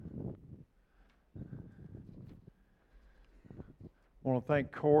want to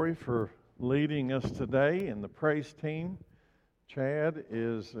thank Corey for leading us today and the praise team. Chad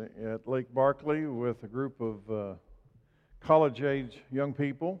is at Lake Barkley with a group of college-age young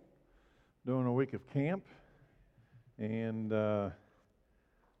people doing a week of camp. And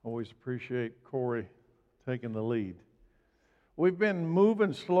always appreciate Corey taking the lead. We've been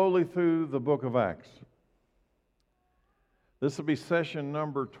moving slowly through the book of Acts. This will be session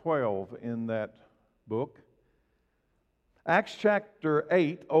number 12 in that book. Acts chapter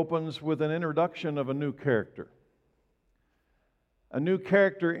 8 opens with an introduction of a new character. A new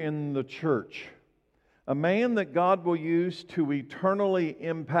character in the church. A man that God will use to eternally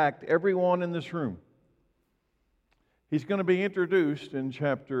impact everyone in this room. He's going to be introduced in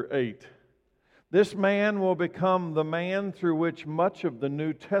chapter 8. This man will become the man through which much of the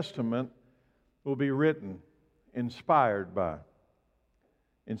New Testament will be written, inspired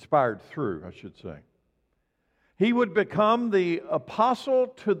through, I should say. He would become the apostle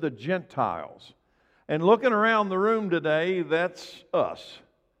to the Gentiles. And looking around the room today, that's us.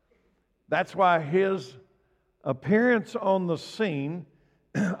 That's why his appearance on the scene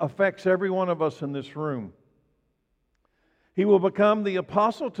affects every one of us in this room. He will become the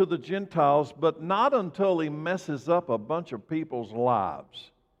apostle to the Gentiles, but not until he messes up a bunch of people's lives.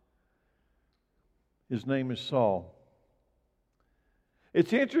 His name is Saul.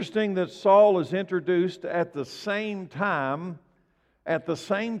 It's interesting that Saul is introduced at the same time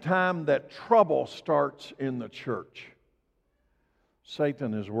that trouble starts in the church.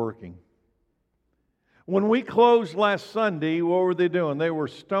 Satan is working. When we closed last Sunday, what were they doing? They were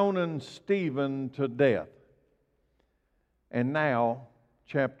stoning Stephen to death. And now,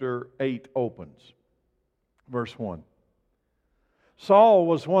 chapter 8 opens. Verse 1. Saul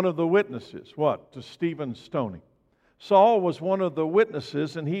was one of the witnesses. What? To Stephen's stoning. Saul was one of the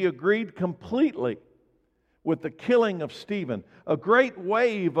witnesses, and he agreed completely with the killing of Stephen. A great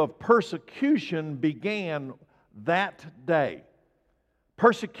wave of persecution began that day.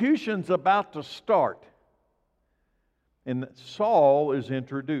 Persecution's about to start. And Saul is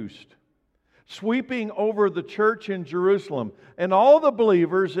introduced, sweeping over the church in Jerusalem. And all the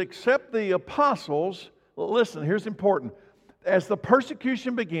believers except the apostles, listen, here's important. As the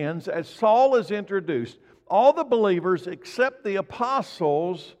persecution begins, as Saul is introduced, all the believers except the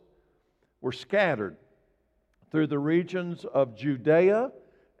apostles were scattered through the regions of Judea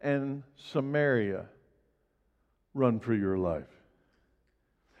and Samaria. Run for your life.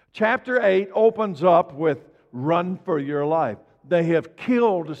 Chapter 8 opens up with run for your life. They have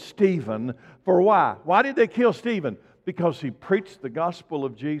killed Stephen. For why? Why did they kill Stephen? Because he preached the gospel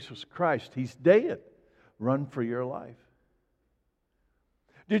of Jesus Christ. He's dead. Run for your life.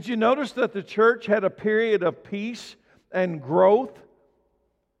 Did you notice that the church had a period of peace and growth?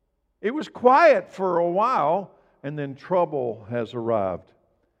 It was quiet for a while, and then trouble has arrived.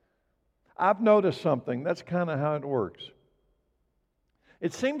 I've noticed something. That's kind of how it works.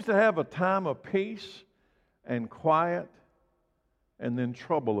 It seems to have a time of peace and quiet, and then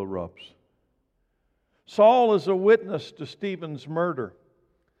trouble erupts. Saul is a witness to Stephen's murder.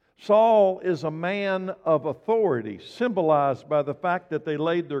 Saul is a man of authority, symbolized by the fact that they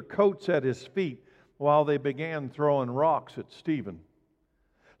laid their coats at his feet while they began throwing rocks at Stephen.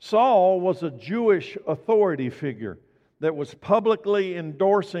 Saul was a Jewish authority figure that was publicly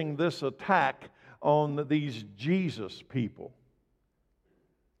endorsing this attack on these Jesus people.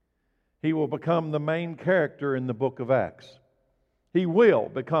 He will become the main character in the book of Acts. He will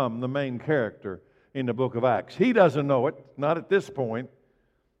become the main character in the book of Acts. He doesn't know it, not at this point,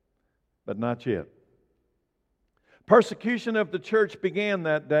 but not yet. Persecution of the church began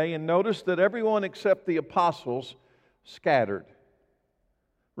that day, and notice that everyone except the apostles scattered.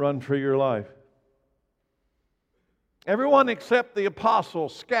 Run for your life. Everyone except the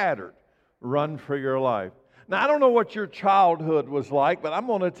apostles scattered. Run for your life. Now, I don't know what your childhood was like, but I'm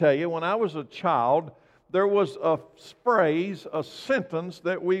going to tell you, when I was a child, there was a phrase, a sentence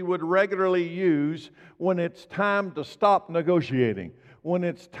that we would regularly use when it's time to stop negotiating, when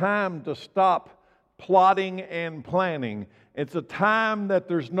it's time to stop plotting and planning. It's a time that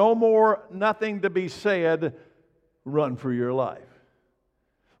there's nothing to be said. Run for your life.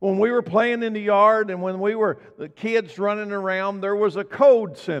 When we were playing in the yard and when we were the kids running around, there was a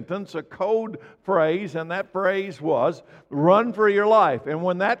code sentence, a code phrase, and that phrase was, run for your life. And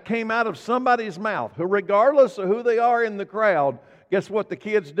when that came out of somebody's mouth, who regardless of who they are in the crowd, guess what the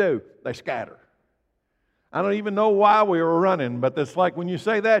kids do? They scatter. I don't even know why we were running, but it's like when you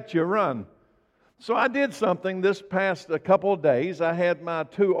say that, you run. So I did something this past a couple of days. I had my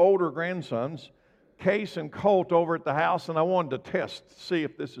two older grandsons, Case and Colt, over at the house, and I wanted to test to see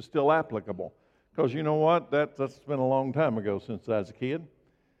if this is still applicable. Because you know what? That's been a long time ago since I was a kid.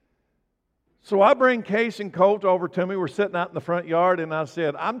 So I bring Case and Colt over to me. We're sitting out in the front yard, and I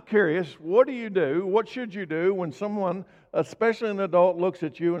said, I'm curious, what do you do? What should you do when someone, especially an adult, looks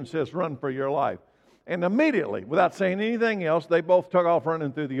at you and says, run for your life? And immediately, without saying anything else, they both took off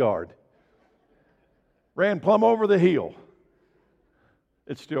running through the yard. Ran plumb over the hill.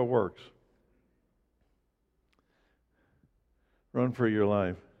 It still works. Run for your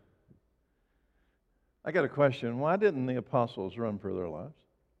life. I got a question. Why didn't the apostles run for their lives?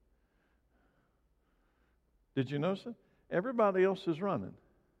 Did you notice it? Everybody else is running.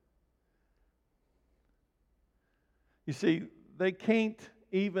 You see, they can't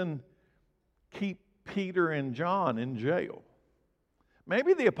even keep Peter and John in jail.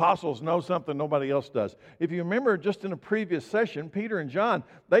 Maybe the apostles know something nobody else does. If you remember just in a previous session, Peter and John,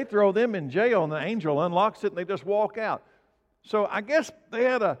 they throw them in jail and the angel unlocks it and they just walk out. So I guess they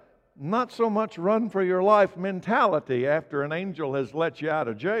had a not so much run for your life mentality after an angel has let you out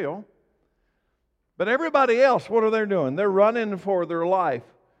of jail. But everybody else, what are they doing? They're running for their life.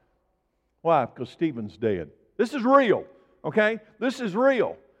 Why? Because Stephen's dead. This is real, okay? This is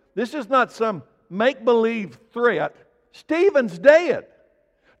real. This is not some make-believe threat. Stephen's dead.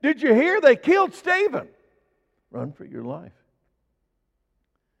 Did you hear they killed Stephen? Run for your life.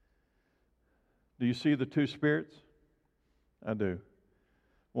 Do you see the two spirits? I do.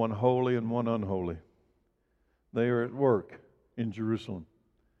 One holy and one unholy. They are at work in Jerusalem.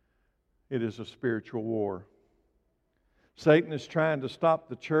 It is a spiritual war. Satan is trying to stop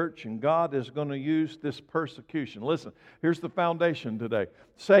the church, and God is going to use this persecution. Listen, here's the foundation today.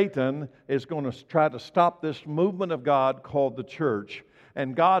 Satan is going to try to stop this movement of God called the church,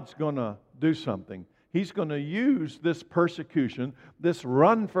 and God's going to do something. He's going to use this persecution, this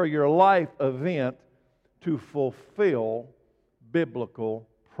run for your life event, to fulfill biblical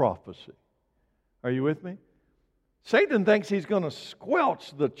prophecy. Are you with me? Satan thinks he's going to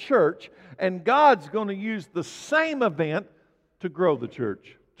squelch the church, and God's going to use the same event to grow the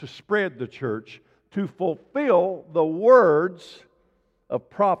church, to spread the church, to fulfill the words of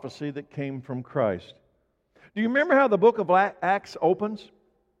prophecy that came from Christ. Do you remember how the book of Acts opens?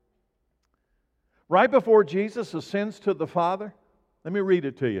 Right before Jesus ascends to the Father? Let me read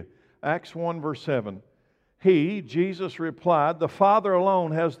it to you. Acts 1 verse 7. He, Jesus, replied, the Father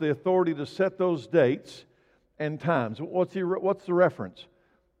alone has the authority to set those dates and times. What's the reference?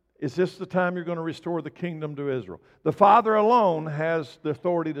 Is this the time you're going to restore the kingdom to Israel? The Father alone has the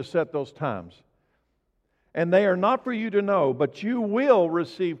authority to set those times. And they are not for you to know, but you will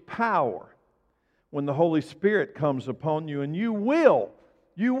receive power when the Holy Spirit comes upon you. And you will.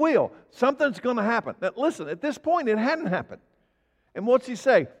 Something's going to happen. Now, listen, at this point it hadn't happened. And what's he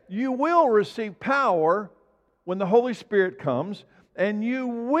say? You will receive power when the Holy Spirit comes, and you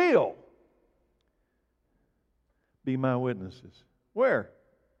will be my witnesses. Where?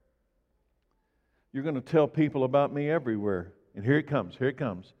 You're going to tell people about me everywhere. And here it comes.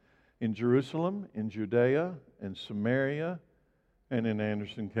 In Jerusalem, in Judea, in Samaria, and in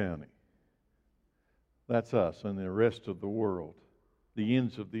Anderson County. That's us and the rest of the world. The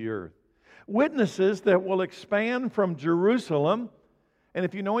ends of the earth. Witnesses that will expand from Jerusalem. And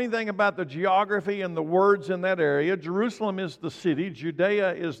if you know anything about the geography and the words in that area, Jerusalem is the city,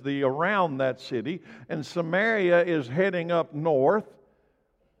 Judea is the around that city, and Samaria is heading up north,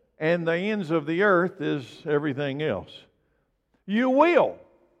 and the ends of the earth is everything else. You will.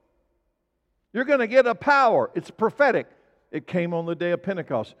 You're going to get a power. It's prophetic. It came on the day of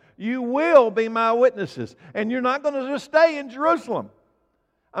Pentecost. You will be my witnesses. And you're not going to just stay in Jerusalem.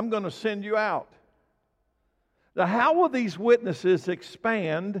 I'm going to send you out. Now, how will these witnesses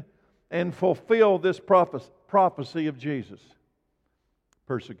expand and fulfill this prophecy of Jesus?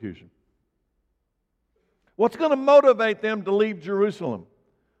 Persecution. What's going to motivate them to leave Jerusalem?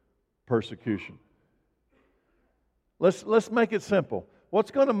 Persecution. Let's make it simple.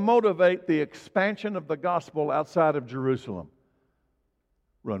 What's going to motivate the expansion of the gospel outside of Jerusalem?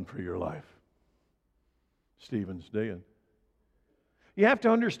 Run for your life. Stephen's dead. You have to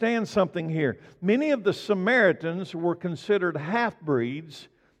understand something here. Many of the Samaritans were considered half-breeds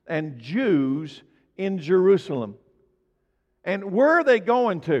and Jews in Jerusalem. And where are they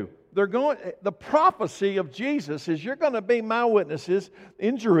going to? The prophecy of Jesus is you're going to be my witnesses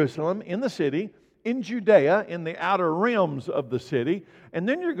in Jerusalem, in the city, in Judea, in the outer realms of the city, and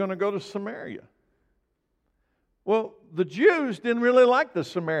then you're going to go to Samaria. Well, the Jews didn't really like the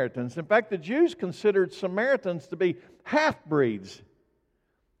Samaritans. In fact, the Jews considered Samaritans to be half-breeds.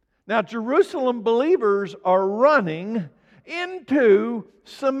 Now, Jerusalem believers are running into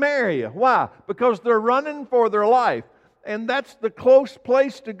Samaria. Why? Because they're running for their life. And that's the close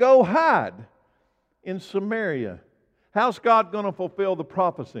place to go hide. in Samaria. How's God going to fulfill the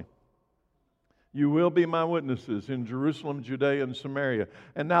prophecy? You will be my witnesses in Jerusalem, Judea, and Samaria.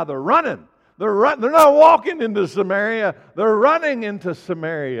 And now they're running. They're not walking into Samaria. They're running into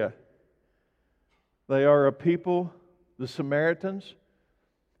Samaria. They are a people, the Samaritans.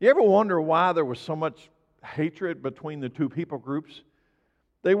 You ever wonder why there was so much hatred between the two people groups?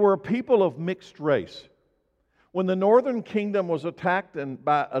 They were a people of mixed race. When the northern kingdom was attacked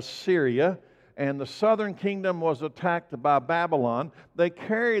by Assyria, and the southern kingdom was attacked by Babylon, they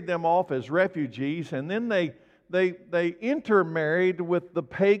carried them off as refugees, and then they intermarried with the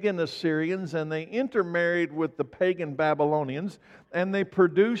pagan Assyrians, and they intermarried with the pagan Babylonians, and they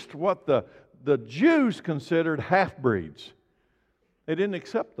produced what the Jews considered half-breeds. They didn't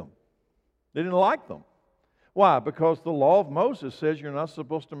accept them. They didn't like them. Why? Because the law of Moses says you're not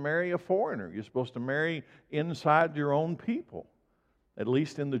supposed to marry a foreigner. You're supposed to marry inside your own people, at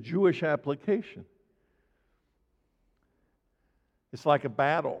least in the Jewish application. It's like a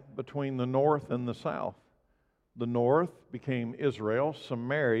battle between the north and the south. The north became Israel,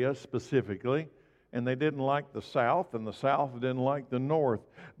 Samaria specifically, and they didn't like the south, and the south didn't like the north.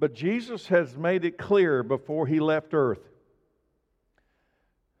 But Jesus has made it clear before He left earth,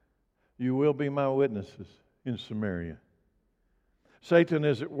 you will be my witnesses in Samaria. Satan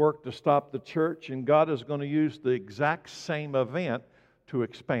is at work to stop the church, and God is going to use the exact same event to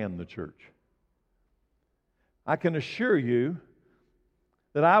expand the church. I can assure you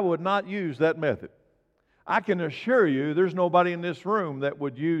that I would not use that method. I can assure you there's nobody in this room that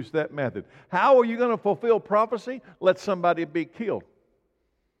would use that method. How are you going to fulfill prophecy? Let somebody be killed.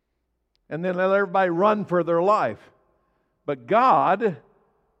 And then let everybody run for their life. But God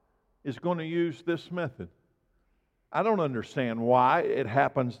is going to use this method. I don't understand why it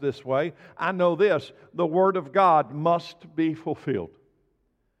happens this way. I know this, the Word of God must be fulfilled.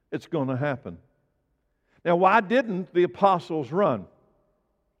 It's going to happen. Now, why didn't the apostles run?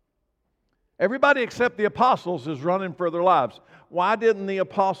 Everybody except the apostles is running for their lives. Why didn't the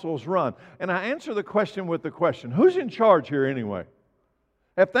apostles run? And I answer the question with the question, who's in charge here anyway?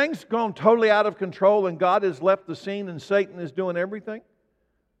 Have things gone totally out of control and God has left the scene and Satan is doing everything?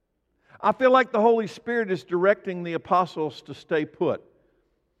 I feel like the Holy Spirit is directing the apostles to stay put.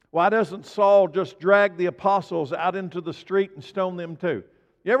 Why doesn't Saul just drag the apostles out into the street and stone them too?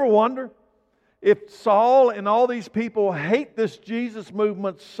 You ever wonder? If Saul and all these people hate this Jesus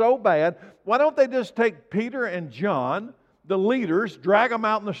movement so bad, why don't they just take Peter and John, the leaders, drag them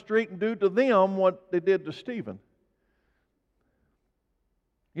out in the street and do to them what they did to Stephen?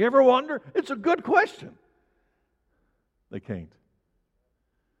 You ever wonder? It's a good question. They can't.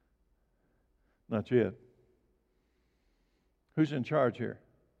 Not yet. Who's in charge here?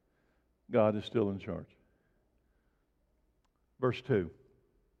 God is still in charge. Verse 2.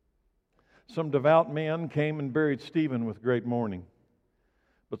 Some devout men came and buried Stephen with great mourning.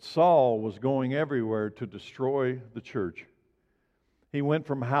 But Saul was going everywhere to destroy the church. He went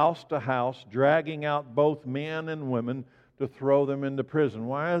from house to house, dragging out both men and women to throw them into prison.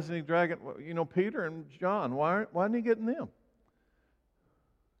 Why isn't he dragging, Peter and John? Why isn't he getting them?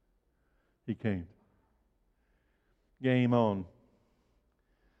 He came. Game on.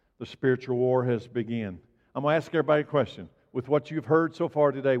 The spiritual war has begun. I'm going to ask everybody a question. With what you've heard so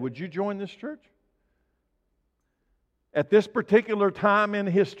far today, would you join this church? At this particular time in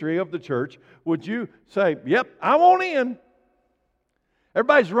history of the church, would you say, yep, I want in?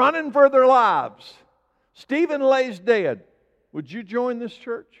 Everybody's running for their lives. Stephen lays dead. Would you join this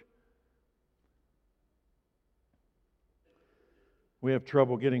church? We have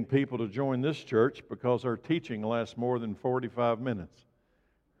trouble getting people to join this church because our teaching lasts more than 45 minutes.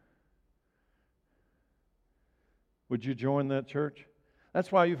 Would you join that church? That's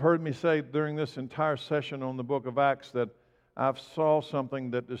why you've heard me say during this entire session on the book of Acts that I've saw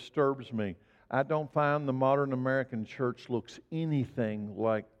something that disturbs me. I don't find the modern American church looks anything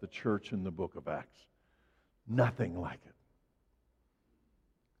like the church in the book of Acts. Nothing like it.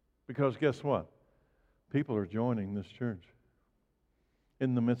 Because guess what? People are joining this church.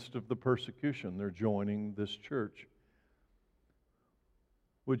 In the midst of the persecution, they're joining this church.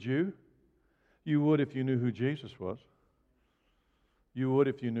 Would you? You would if you knew who Jesus was. You would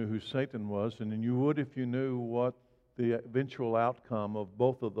if you knew who Satan was. And then you would if you knew what the eventual outcome of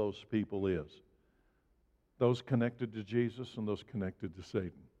both of those people is. Those connected to Jesus and those connected to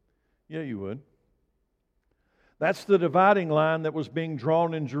Satan. Yeah, you would. That's the dividing line that was being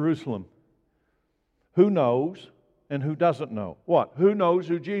drawn in Jerusalem. Who knows and who doesn't know? What? Who knows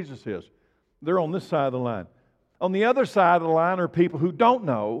who Jesus is? They're on this side of the line. On the other side of the line are people who don't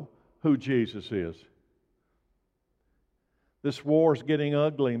know who Jesus is. This war is getting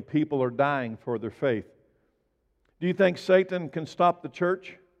ugly and people are dying for their faith. Do you think Satan can stop the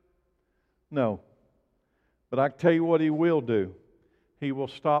church? No. But I can tell you what he will do. He will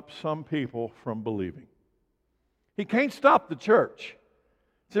stop some people from believing. He can't stop the church.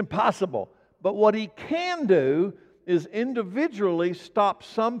 It's impossible. But what he can do is individually stop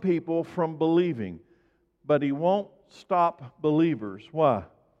some people from believing. But he won't stop believers. Why?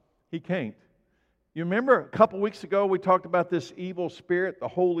 He can't. You remember a couple weeks ago we talked about this evil spirit, the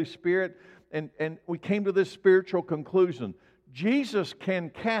Holy Spirit, and we came to this spiritual conclusion. Jesus can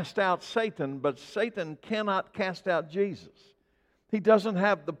cast out Satan, but Satan cannot cast out Jesus. He doesn't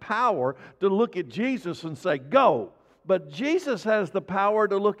have the power to look at Jesus and say, go. But Jesus has the power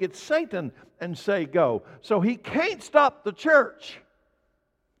to look at Satan and say, go. So he can't stop the church.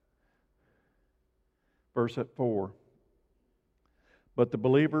 Verse 4. But the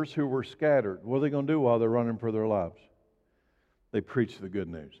believers who were scattered, what are they going to do while they're running for their lives? They preach the good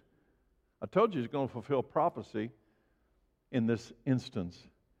news. I told you he's going to fulfill prophecy in this instance.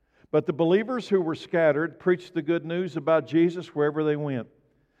 But the believers who were scattered preached the good news about Jesus wherever they went.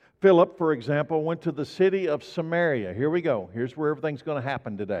 Philip, for example, went to the city of Samaria. Here we go. Here's where everything's going to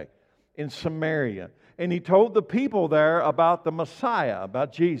happen today. In Samaria. And he told the people there about the Messiah,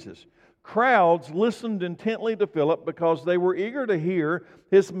 about Jesus. Crowds listened intently to Philip because they were eager to hear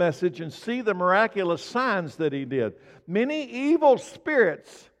his message and see the miraculous signs that he did. Many evil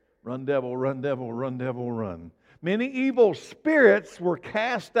spirits, run devil, run devil, run devil, run. Many evil spirits were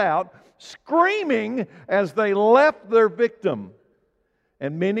cast out, screaming as they left their victim.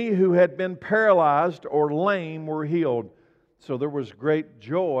 And many who had been paralyzed or lame were healed. So there was great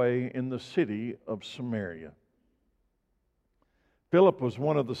joy in the city of Samaria. Philip was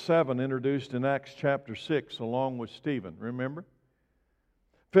one of the 7 introduced in Acts chapter 6 along with Stephen. Remember?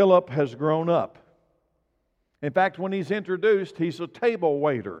 Philip has grown up. In fact, when he's introduced, he's a table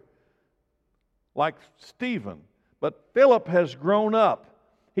waiter like Stephen. But Philip has grown up.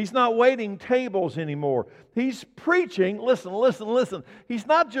 He's not waiting tables anymore. He's preaching. Listen. He's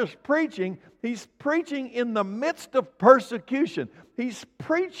not just preaching. He's preaching in the midst of persecution. He's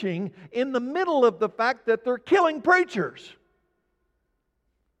preaching in the middle of the fact that they're killing preachers.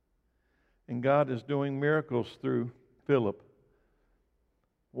 And God is doing miracles through Philip.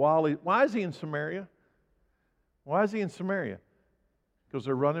 Why is he in Samaria? Why is he in Samaria? Because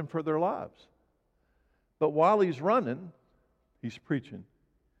they're running for their lives. But while he's running, he's preaching.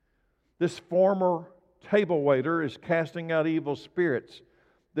 This former table waiter is casting out evil spirits.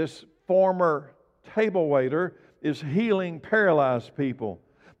 This former table waiter is healing paralyzed people.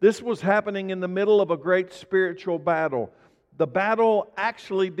 This was happening in the middle of a great spiritual battle. The battle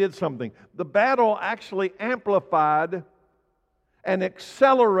actually did something. The battle actually amplified and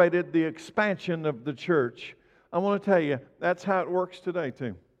accelerated the expansion of the church. I want to tell you, that's how it works today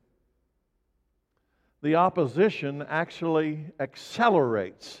too. The opposition actually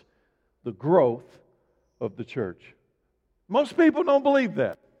accelerates the growth of the church. Most people don't believe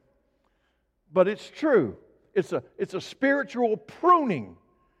that. But it's true. It's a spiritual pruning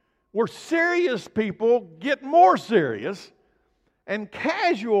where serious people get more serious and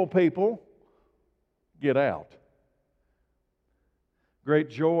casual people get out. Great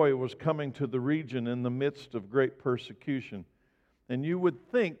joy was coming to the region in the midst of great persecution. And you would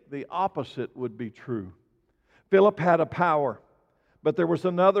think the opposite would be true. Philip had a power, but there was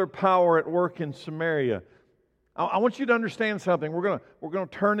another power at work in Samaria. I want you to understand something. We're going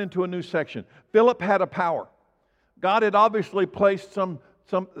to turn into a new section. Philip had a power. God had obviously placed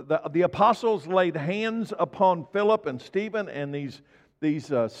the apostles laid hands upon Philip and Stephen and these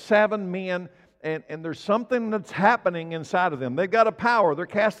 7 men, and there's something that's happening inside of them. They've got a power. They're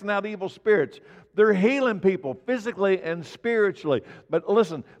casting out evil spirits. They're healing people physically and spiritually. But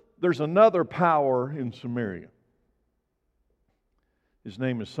listen, there's another power in Samaria. His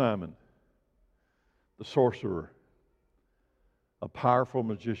name is Simon, the sorcerer, a powerful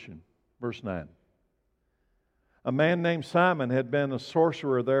magician. Verse 9. A man named Simon had been a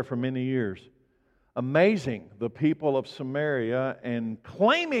sorcerer there for many years, amazing the people of Samaria and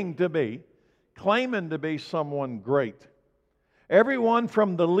claiming to be someone great. Everyone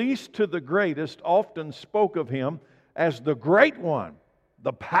from the least to the greatest often spoke of him as the great one,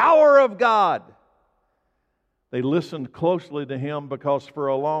 the power of God. They listened closely to him because for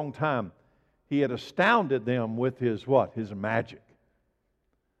a long time he had astounded them with his what? His magic.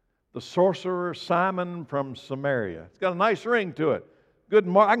 The sorcerer Simon from Samaria. It's got a nice ring to it. Good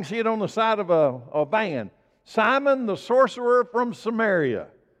mark. I can see it on the side of a van. Simon the sorcerer from Samaria.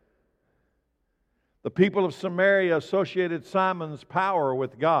 The people of Samaria associated Simon's power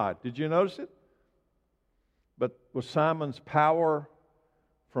with God. Did you notice it? But was Simon's power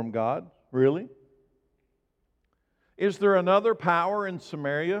from God? Really? Is there another power in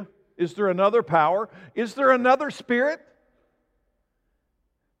Samaria? Is there another power? Is there another spirit?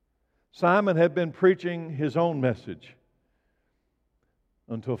 Simon had been preaching his own message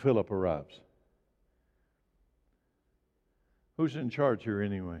until Philip arrives. Who's in charge here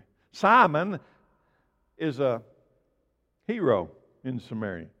anyway? Simon is a hero in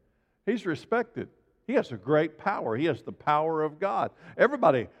Samaria. He's respected. He has a great power. He has the power of God.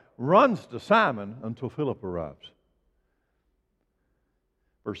 Everybody runs to Simon until Philip arrives.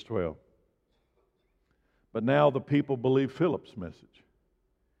 Verse 12. But now the people believe Philip's message.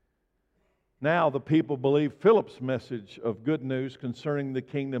 Now the people believe Philip's message of good news concerning the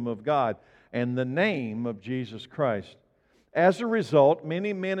kingdom of God and the name of Jesus Christ. As a result,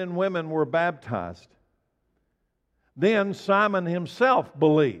 many men and women were baptized. Then Simon himself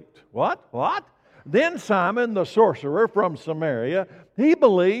believed. What? Then Simon, the sorcerer from Samaria, he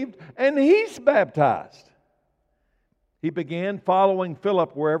believed and he's baptized. He began following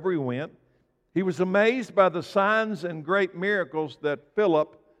Philip wherever he went. He was amazed by the signs and great miracles that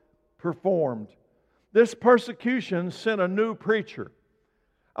Philip performed. This persecution sent a new preacher.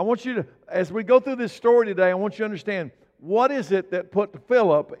 I want you to, as we go through this story today, I want you to understand, what is it that put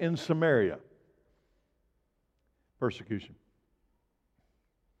Philip in Samaria? Persecution.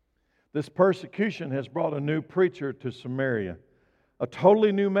 This persecution has brought a new preacher to Samaria. A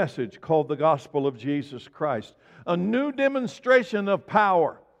totally new message called the gospel of Jesus Christ. A new demonstration of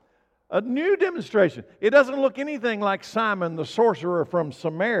power. A new demonstration. It doesn't look anything like Simon the sorcerer from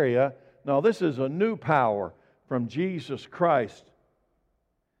Samaria. No, this is a new power from Jesus Christ.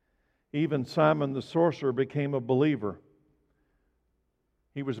 Even Simon the sorcerer became a believer.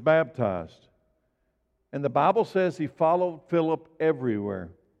 He was baptized. And the Bible says he followed Philip everywhere.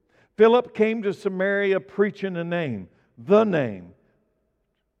 Philip came to Samaria preaching the name,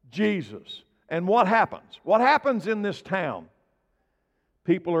 Jesus. And what happens? What happens in this town?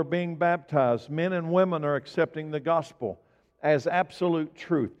 People are being baptized. Men and women are accepting the gospel as absolute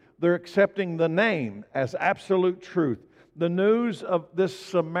truth. They're accepting the name as absolute truth. The news of this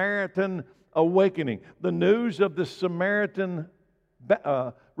Samaritan awakening, the news of the Samaritan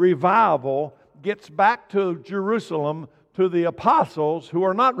revival gets back to Jerusalem, to the apostles who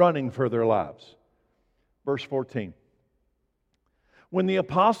are not running for their lives. Verse 14. When the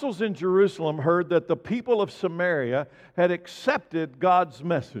apostles in Jerusalem heard that the people of Samaria had accepted God's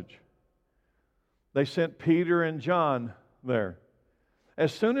message, they sent Peter and John there.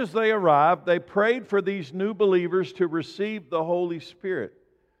 As soon as they arrived, they prayed for these new believers to receive the Holy Spirit.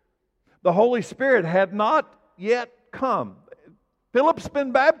 The Holy Spirit had not yet come. Philip's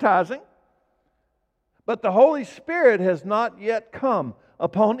been baptizing, but the Holy Spirit has not yet come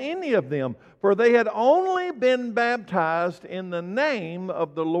upon any of them, for they had only been baptized in the name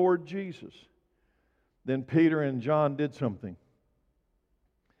of the Lord Jesus. Then Peter and John did something.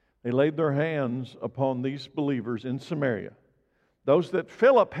 They laid their hands upon these believers in Samaria, those that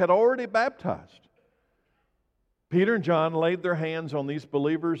Philip had already baptized. Peter and John laid their hands on these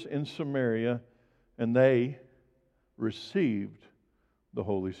believers in Samaria, and they received the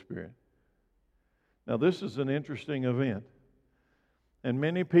Holy Spirit. Now, this is an interesting event, and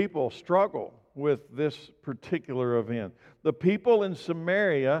many people struggle with this particular event. The people in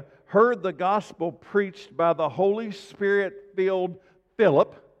Samaria heard the gospel preached by the Holy Spirit-filled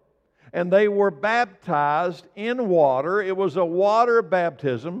Philip, and they were baptized in water. It was a water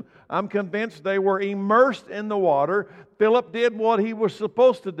baptism. I'm convinced they were immersed in the water. Philip did what he was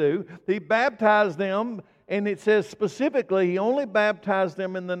supposed to do. He baptized them, and it says specifically he only baptized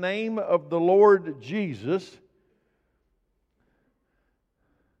them in the name of the Lord Jesus.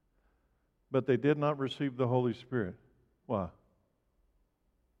 But they did not receive the Holy Spirit. Why?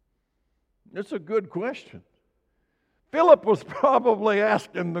 It's a good question. Philip was probably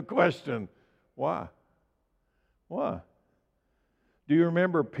asking the question, why? Why? Do you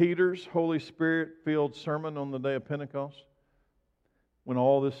remember Peter's Holy Spirit-filled sermon on the day of Pentecost? When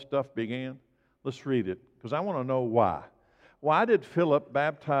all this stuff began? Let's read it, because I want to know why. Why did Philip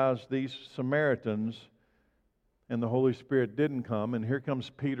baptize these Samaritans and the Holy Spirit didn't come? And here comes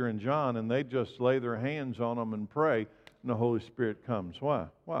Peter and John, and they just lay their hands on them and pray, and the Holy Spirit comes. Why?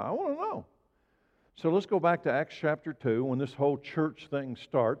 Why? I want to know. So let's go back to Acts chapter 2, when this whole church thing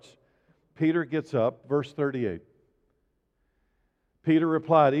starts. Peter gets up, verse 38. Peter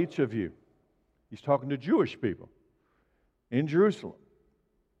replied, each of you, he's talking to Jewish people in Jerusalem,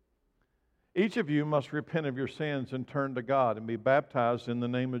 each of you must repent of your sins and turn to God and be baptized in the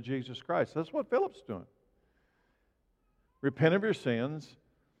name of Jesus Christ. That's what Philip's doing. Repent of your sins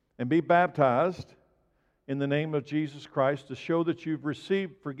and be baptized in the name of Jesus Christ to show that you've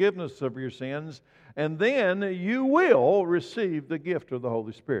received forgiveness of your sins, and then you will receive the gift of the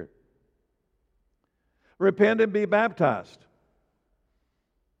Holy Spirit. Repent and be baptized.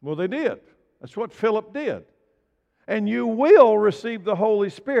 Well, they did. That's what Philip did. And you will receive the Holy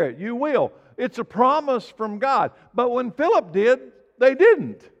Spirit. You will. It's a promise from God. But when Philip did, they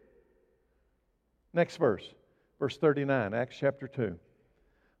didn't. Next verse. Verse 39, Acts chapter 2.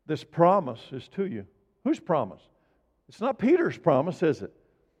 This promise is to you. Whose promise? It's not Peter's promise, is it?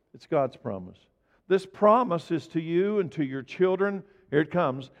 It's God's promise. This promise is to you and to your children, here it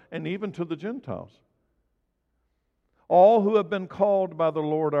comes, and even to the Gentiles. All who have been called by the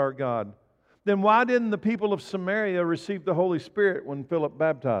Lord our God. Then why didn't the people of Samaria receive the Holy Spirit when Philip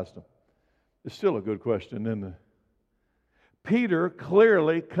baptized them? It's still a good question, isn't it? Peter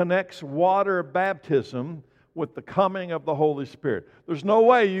clearly connects water baptism with the coming of the Holy Spirit. There's no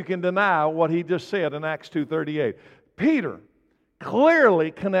way you can deny what he just said in Acts 2:38. Peter clearly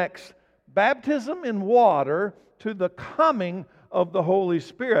connects baptism in water to the coming of the Holy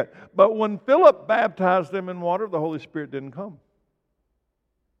Spirit. But when Philip baptized them in water, the Holy Spirit didn't come.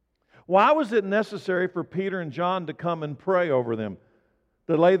 Why was it necessary for Peter and John to come and pray over them,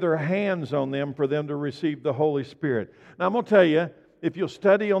 to lay their hands on them for them to receive the Holy Spirit? Now I'm going to tell you, if you'll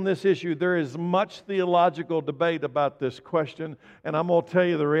study on this issue, there is much theological debate about this question, and I'm going to tell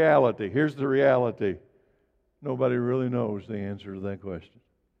you the reality. Here's the reality. Nobody really knows the answer to that question.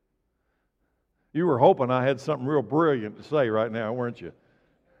 You were hoping I had something real brilliant to say right now, weren't you?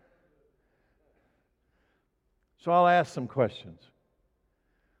 So I'll ask some questions.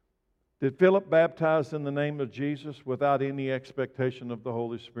 Did Philip baptize in the name of Jesus without any expectation of the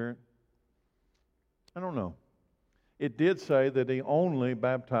Holy Spirit? I don't know. It did say that he only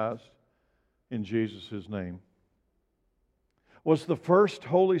baptized in Jesus' name. Was the first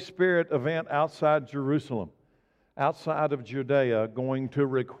Holy Spirit event outside Jerusalem, outside of Judea, going to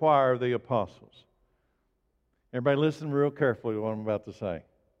require the apostles? Everybody listen real carefully to what I'm about to say.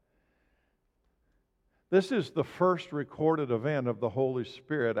 This is the first recorded event of the Holy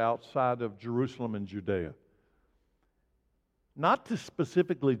Spirit outside of Jerusalem and Judea. Not to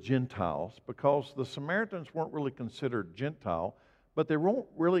specifically Gentiles, because the Samaritans weren't really considered Gentile, but they weren't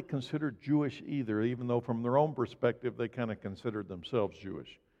really considered Jewish either, even though from their own perspective they kind of considered themselves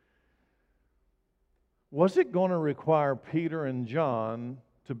Jewish. Was it going to require Peter and John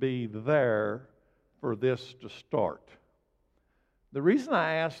to be there for this to start? The reason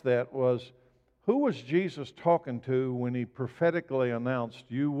I asked that was, who was Jesus talking to when he prophetically announced,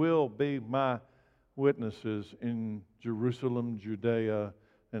 "You will be my witnesses in Jerusalem, Judea,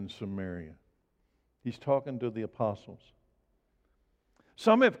 and Samaria"? He's talking to the apostles.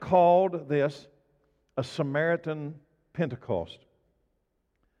 Some have called this a Samaritan Pentecost.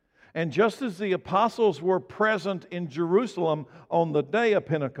 And just as the apostles were present in Jerusalem on the day of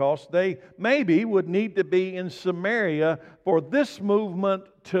Pentecost, they maybe would need to be in Samaria for this movement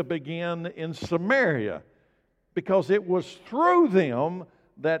to begin in Samaria, because it was through them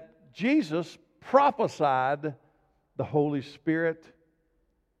that Jesus prophesied the Holy Spirit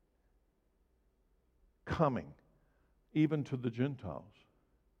coming, even to the Gentiles.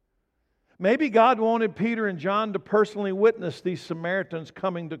 Maybe God wanted Peter and John to personally witness these Samaritans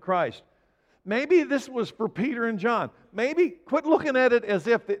coming to Christ. Maybe this was for Peter and John. Maybe quit looking at it as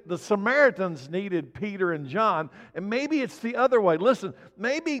if the Samaritans needed Peter and John, and maybe it's the other way. Listen,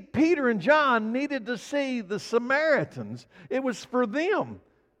 maybe Peter and John needed to see the Samaritans. It was for them.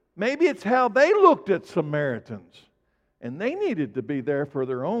 Maybe it's how they looked at Samaritans, and they needed to be there for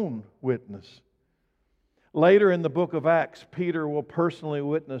their own witness. Later in the book of Acts, Peter will personally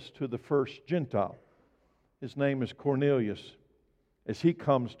witness to the first Gentile. His name is Cornelius, as he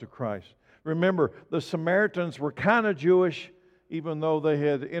comes to Christ. Remember, the Samaritans were kind of Jewish, even though they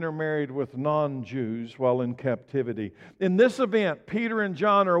had intermarried with non-Jews while in captivity. In this event, Peter and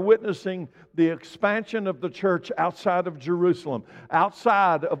John are witnessing the expansion of the church outside of Jerusalem,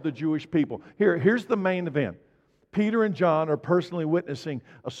 outside of the Jewish people. Here's the main event. Peter and John are personally witnessing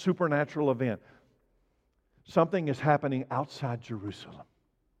a supernatural event. Something is happening outside Jerusalem,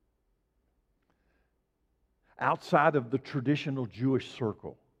 outside of the traditional Jewish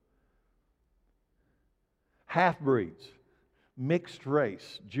circle. Half-breeds, mixed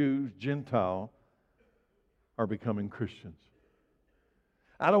race, Jews, Gentile, are becoming Christians.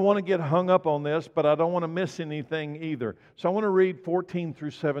 I don't want to get hung up on this, but I don't want to miss anything either. So I want to read 14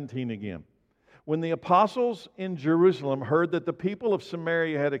 through 17 again. When the apostles in Jerusalem heard that the people of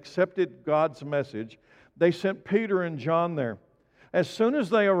Samaria had accepted God's message, they sent Peter and John there. As soon as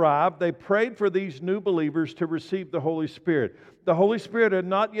they arrived, they prayed for these new believers to receive the Holy Spirit. The Holy Spirit had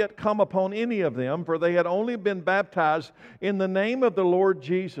not yet come upon any of them, for they had only been baptized in the name of the Lord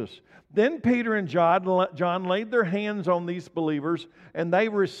Jesus. Then Peter and John laid their hands on these believers, and they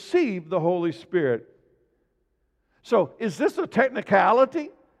received the Holy Spirit. So, is this a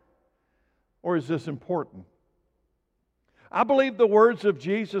technicality, or is this important? I believe the words of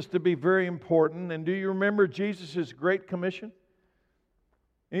Jesus to be very important. And do you remember Jesus' Great Commission?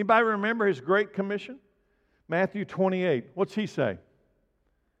 Anybody remember His Great Commission? Matthew 28. What's He say?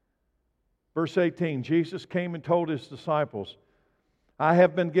 Verse 18, Jesus came and told His disciples, I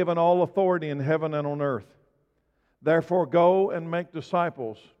have been given all authority in heaven and on earth. Therefore go and make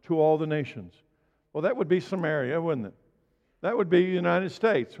disciples to all the nations. Well, that would be Samaria, wouldn't it? That would be the United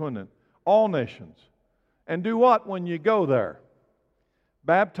States, wouldn't it? All nations. And do what when you go there?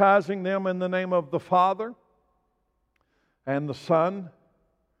 Baptizing them in the name of the Father and the Son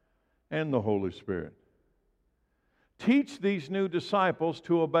and the Holy Spirit. Teach these new disciples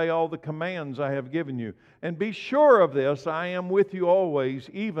to obey all the commands I have given you. And be sure of this, I am with you always,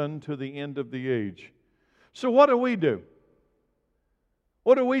 even to the end of the age. So what do we do?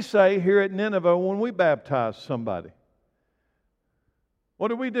 What do we say here at Nineveh when we baptize somebody? What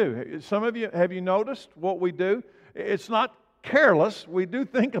do we do? Some of you, have you noticed what we do? It's not careless. We do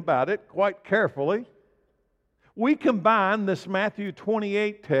think about it quite carefully. We combine this Matthew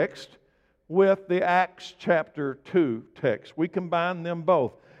 28 text with the Acts chapter 2 text. We combine them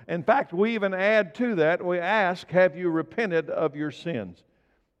both. In fact, we even add to that, we ask, have you repented of your sins?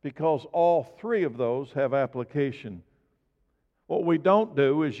 Because all three of those have application. What we don't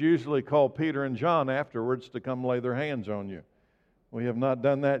do is usually call Peter and John afterwards to come lay their hands on you. We have not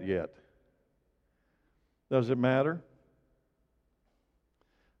done that yet. Does it matter?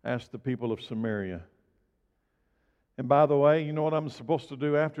 Ask the people of Samaria. And by the way, you know what I'm supposed to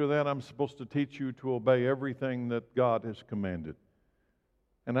do after that? I'm supposed to teach you to obey everything that God has commanded.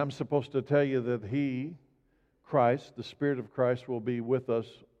 And I'm supposed to tell you that He, Christ, the Spirit of Christ, will be with us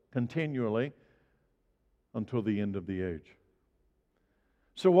continually until the end of the age.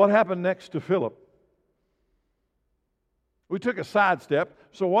 So what happened next to Philip? We took a sidestep.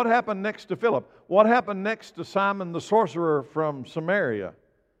 So what happened next to Philip? What happened next to Simon the sorcerer from Samaria?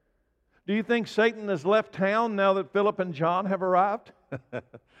 Do you think Satan has left town now that Philip and John have arrived? Do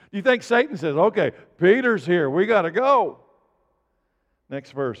you think Satan says, okay, Peter's here, we got to go?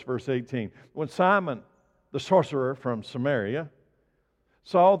 Next verse, verse 18. When Simon the sorcerer from Samaria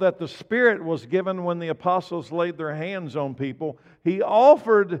saw that the Spirit was given when the apostles laid their hands on people, he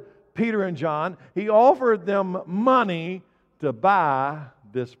offered Peter and John, he offered them money to buy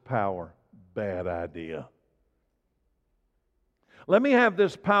this power. Bad idea. Let me have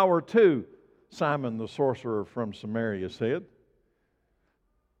this power too, Simon the sorcerer from Samaria said,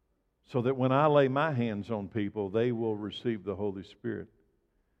 so that when I lay my hands on people, they will receive the Holy Spirit.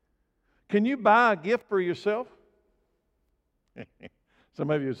 Can you buy a gift for yourself? Some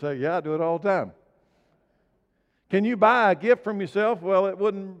of you say, yeah, I do it all the time. Can you buy a gift from yourself? Well, it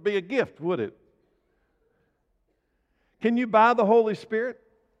wouldn't be a gift, would it? Can you buy the Holy Spirit?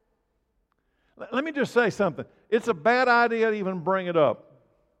 Let me just say something. It's a bad idea to even bring it up,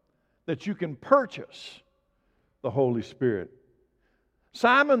 that you can purchase the Holy Spirit.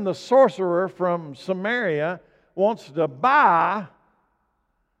 Simon the sorcerer from Samaria wants to buy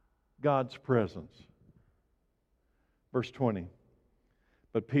God's presence. Verse 20.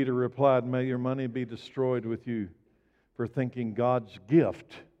 But Peter replied, may your money be destroyed with you for thinking God's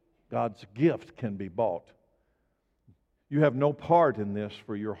gift can be bought. You have no part in this,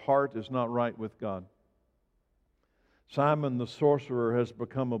 for your heart is not right with God. Simon the sorcerer has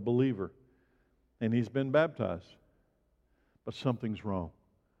become a believer, and he's been baptized. But something's wrong.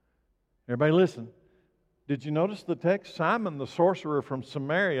 Everybody listen. Did you notice the text? Simon the sorcerer from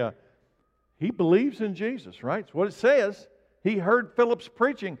Samaria, he believes in Jesus, right? It's what it says. He heard Philip's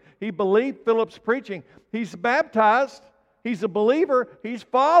preaching. He believed Philip's preaching. He's baptized. He's a believer. He's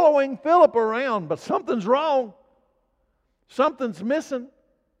following Philip around, but something's wrong. Something's missing.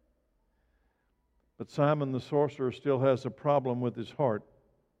 But Simon the sorcerer still has a problem with his heart.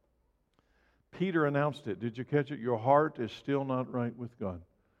 Peter announced it. Did you catch it? Your heart is still not right with God.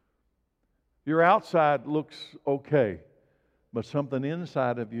 Your outside looks okay, but something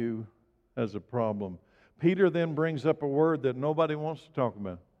inside of you has a problem. Peter then brings up a word that nobody wants to talk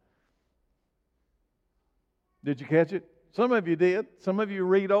about. Did you catch it? Some of you did. Some of you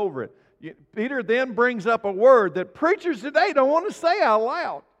read over it. Peter then brings up a word that preachers today don't want to say out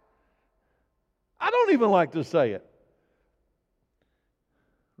loud. I don't even like to say it.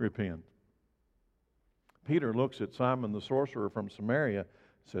 Repent. Peter looks at Simon the sorcerer from Samaria and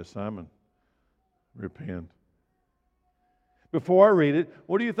says, Simon, repent. Before I read it,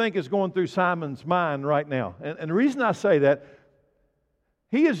 what do you think is going through Simon's mind right now? And the reason I say that,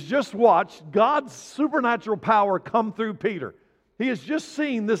 he has just watched God's supernatural power come through Peter. He has just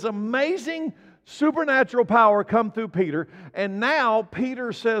seen this amazing supernatural power come through Peter. And now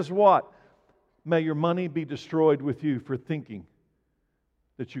Peter says what? May your money be destroyed with you for thinking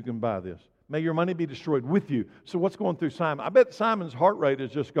that you can buy this. May your money be destroyed with you. So what's going through Simon? I bet Simon's heart rate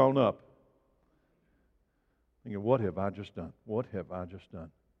has just gone up. Thinking, what have I just done? What have I just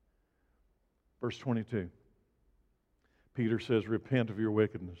done? Verse 22. Peter says, repent of your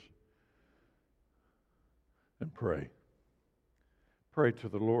wickedness and pray. Pray to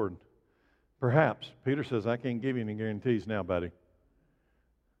the Lord. Perhaps, Peter says, I can't give you any guarantees now, buddy.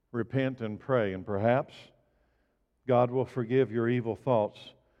 Repent and pray, and perhaps God will forgive your evil thoughts.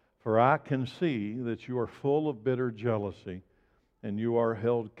 For I can see that you are full of bitter jealousy, and you are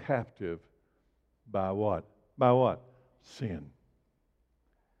held captive by what? By what? Sin.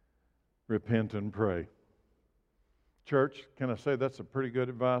 Repent and pray. Church, can I say that's a pretty good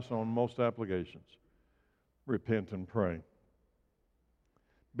advice on most applications? Repent and pray.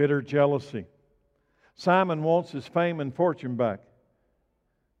 Bitter jealousy. Simon wants his fame and fortune back.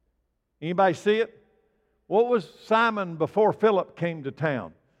 Anybody see it? What was Simon before Philip came to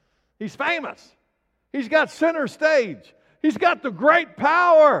town? He's famous. He's got center stage. He's got the great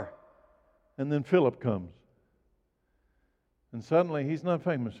power. And then Philip comes. And suddenly he's not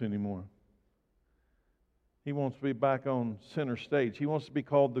famous anymore. He wants to be back on center stage. He wants to be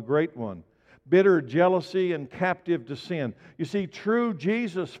called the Great One. Bitter jealousy and captive to sin. You see, true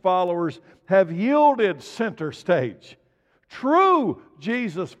Jesus followers have yielded center stage. True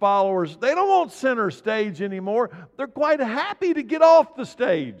Jesus followers, they don't want center stage anymore. They're quite happy to get off the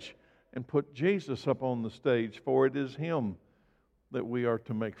stage and put Jesus up on the stage, for it is Him that we are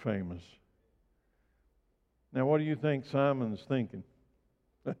to make famous. Now, what do you think Simon's thinking?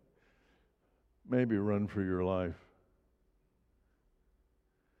 Maybe run for your life.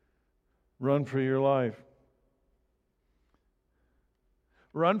 Run for your life.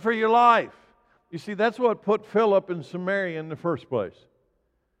 Run for your life. You see, that's what put Philip in Samaria in the first place.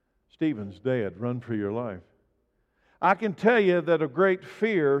 Stephen's dead. Run for your life. I can tell you that a great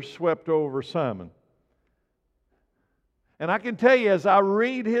fear swept over Simon. And I can tell you as I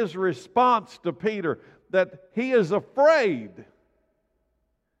read his response to Peter that he is afraid.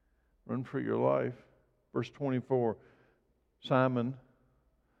 Run for your life. Verse 24, Simon,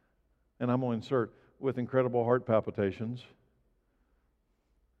 and I'm going to insert, with incredible heart palpitations,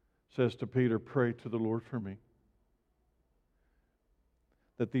 says to Peter, pray to the Lord for me,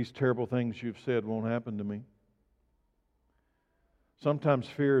 that these terrible things you've said won't happen to me. Sometimes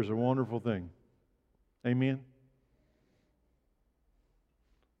fear is a wonderful thing. Amen?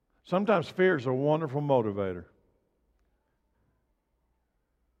 Sometimes fear is a wonderful motivator.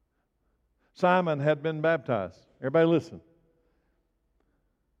 Simon had been baptized. Everybody listen.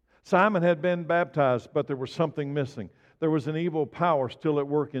 Simon had been baptized, but there was something missing. There was an evil power still at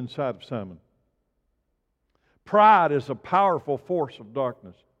work inside of Simon. Pride is a powerful force of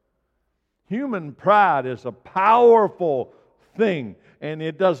darkness. Human pride is a powerful thing, and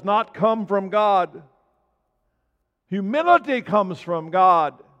it does not come from God. Humility comes from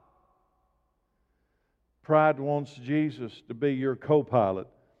God. Pride wants Jesus to be your co-pilot,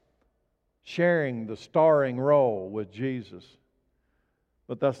 sharing the starring role with Jesus.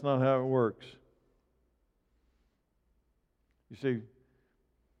 But that's not how it works. You see,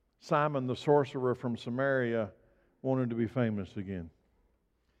 Simon the sorcerer from Samaria wanted to be famous again.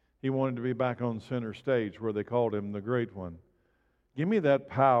 He wanted to be back on center stage where they called him the Great One. Give me that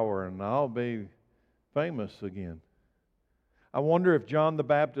power and I'll be famous again. I wonder if John the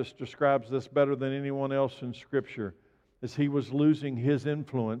Baptist describes this better than anyone else in Scripture, as he was losing his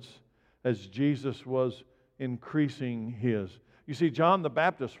influence as Jesus was increasing his. You see, John the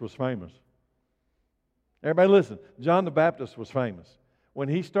Baptist was famous. Everybody listen. John the Baptist was famous. When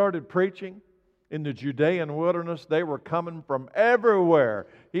he started preaching in the Judean wilderness, they were coming from everywhere.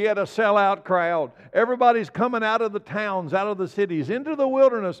 He had a sellout crowd. Everybody's coming out of the towns, out of the cities, into the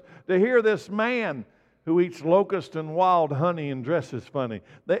wilderness to hear this man who eats locust and wild honey and dresses funny.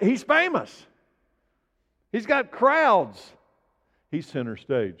 He's famous. He's got crowds. He's center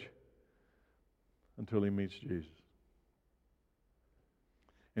stage until he meets Jesus.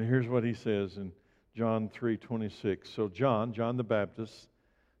 And here's what he says in John 3:26. So John the Baptist,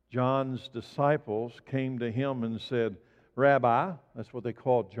 John's disciples came to him and said, Rabbi, that's what they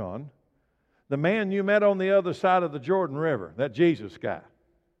called John, the man you met on the other side of the Jordan River, that Jesus guy.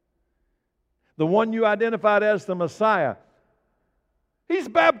 the one you identified as the Messiah, he's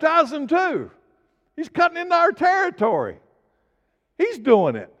baptizing too. He's cutting into our territory. He's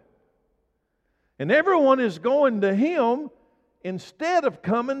doing it. And everyone is going to him instead of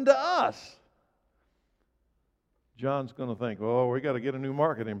coming to us. John's going to think, oh, we got to get a new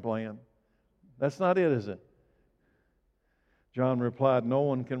marketing plan. That's not it, is it? John replied, no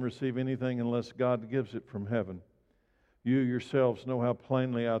one can receive anything unless God gives it from heaven. You yourselves know how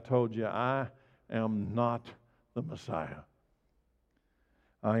plainly I told you, I am not the Messiah.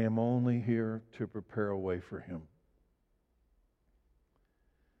 I am only here to prepare a way for him.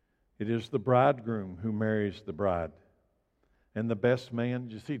 It is the bridegroom who marries the bride. And the best man,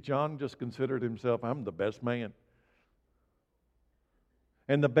 you see, John just considered himself, I'm the best man.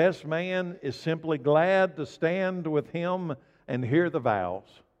 And the best man is simply glad to stand with him and hear the vows.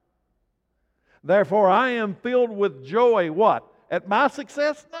 Therefore, I am filled with joy. What? At my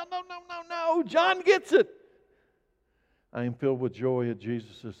success? No. John gets it. I am filled with joy at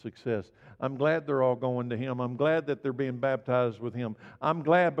Jesus' success. I'm glad they're all going to him. I'm glad that they're being baptized with him. I'm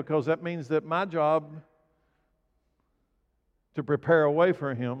glad because that means that my job to prepare a way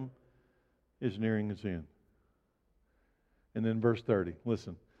for him is nearing its end. And then verse 30,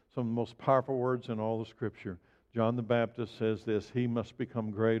 listen, some of the most powerful words in all the Scripture. John the Baptist says this, he must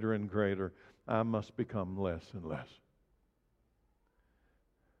become greater and greater. I must become less and less.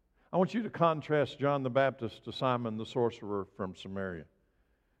 I want you to contrast John the Baptist to Simon the sorcerer from Samaria.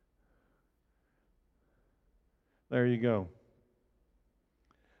 There you go.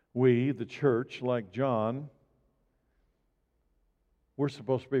 We, the church, like John, we're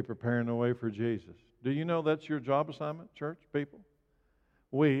supposed to be preparing the way for Jesus. Do you know that's your job assignment, church people?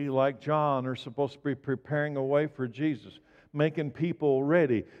 We, like John, are supposed to be preparing a way for Jesus, making people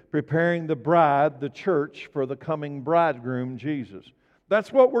ready, preparing the bride, the church, for the coming bridegroom, Jesus.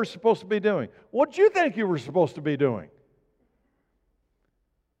 That's what we're supposed to be doing. What do you think you were supposed to be doing?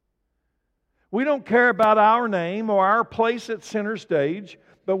 We don't care about our name or our place at center stage,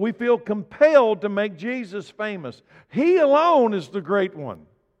 but we feel compelled to make Jesus famous. He alone is the great one.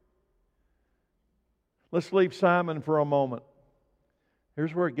 Let's leave Simon for a moment.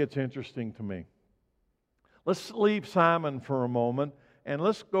 Here's where it gets interesting to me. Let's leave Simon for a moment and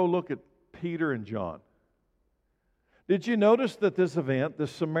let's go look at Peter and John. Did you notice that this event,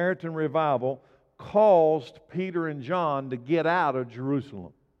 this Samaritan revival, caused Peter and John to get out of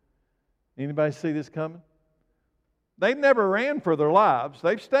Jerusalem? Anybody see this coming? They never ran for their lives.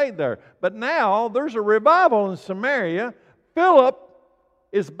 They've stayed there. But now there's a revival in Samaria. Philip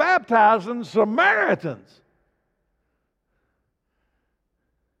is baptizing Samaritans.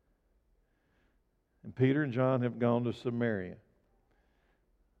 And Peter and John have gone to Samaria.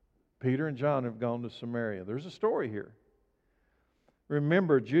 Peter and John have gone to Samaria. There's a story here.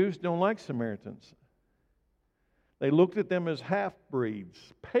 Remember, Jews don't like Samaritans. They looked at them as half-breeds,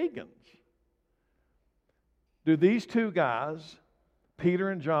 pagans. Do these two guys, Peter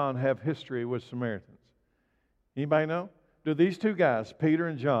and John, have history with Samaritans? Anybody know? Do these two guys, Peter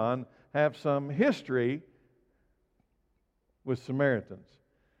and John, have some history with Samaritans?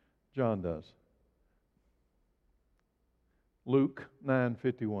 John does. Luke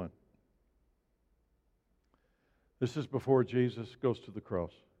 9:51. This is before Jesus goes to the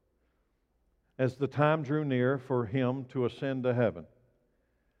cross. As the time drew near for him to ascend to heaven,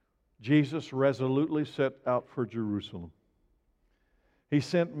 Jesus resolutely set out for Jerusalem. He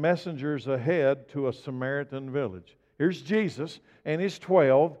sent messengers ahead to a Samaritan village. Here's Jesus and his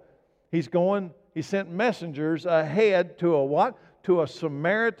 12. He sent messengers ahead to a what? To a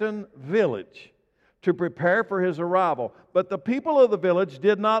Samaritan village to prepare for his arrival. But the people of the village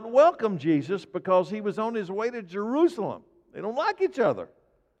did not welcome Jesus because he was on his way to Jerusalem. They don't like each other.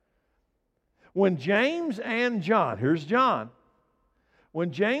 When James and John, here's John.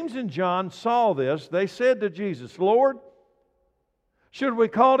 When James and John saw this, they said to Jesus, Lord, should we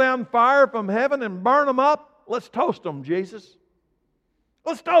call down fire from heaven and burn them up? Let's toast them, Jesus.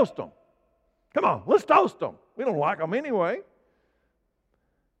 Let's toast them. Come on, let's toast them. We don't like them anyway.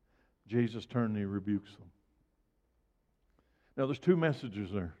 Jesus turned and he rebukes them. Now, there's two messages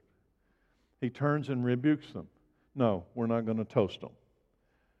there. He turns and rebukes them. No, we're not going to toast them.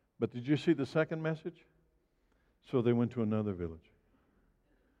 But did you see the second message? So they went to another village.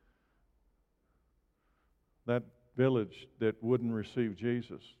 That village that wouldn't receive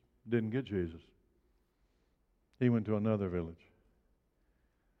Jesus didn't get Jesus. He went to another village.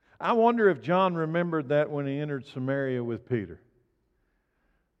 I wonder if John remembered that when he entered Samaria with Peter.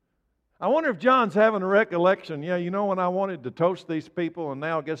 I wonder if John's having a recollection. Yeah, you know when I wanted to toast these people and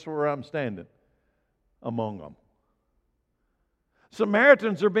now guess where I'm standing? Among them.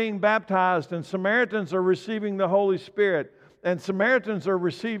 Samaritans are being baptized, and Samaritans are receiving the Holy Spirit, and Samaritans are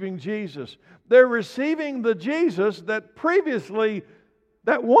receiving Jesus. They're receiving the Jesus that previously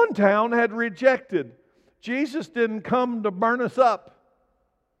that one town had rejected. Jesus didn't come to burn us up.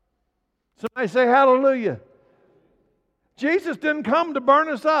 Somebody say hallelujah. Jesus didn't come to burn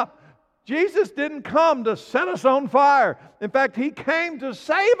us up. Jesus didn't come to set us on fire. In fact, He came to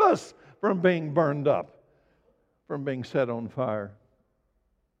save us from being burned up, from being set on fire.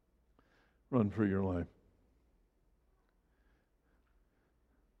 Run for your life.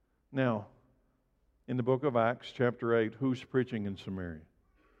 Now, in the book of Acts, chapter 8, who's preaching in Samaria?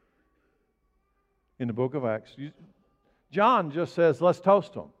 In the book of Acts, John just says, let's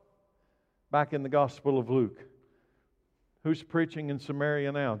toast them. Back in the Gospel of Luke. Who's preaching in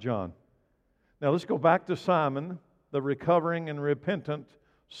Samaria now? John. Now let's go back to Simon, the recovering and repentant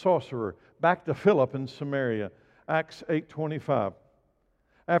sorcerer. Back to Philip in Samaria. Acts 8:25.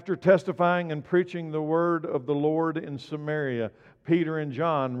 After testifying and preaching the word of the Lord in Samaria, Peter and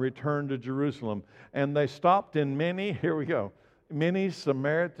John returned to Jerusalem. And they stopped in many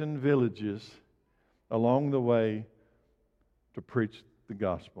Samaritan villages along the way to preach the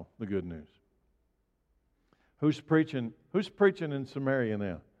gospel, the good news. Who's preaching in Samaria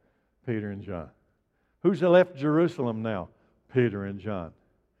now? Peter and John. Who's left Jerusalem now? Peter and John.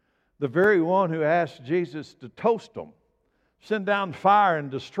 The very one who asked Jesus to toast them, send down fire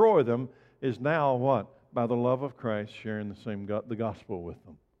and destroy them, is now what? By the love of Christ, sharing the gospel with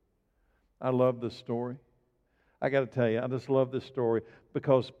them. I love this story. I got to tell you, I just love this story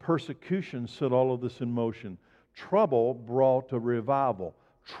because persecution set all of this in motion. Trouble brought a revival.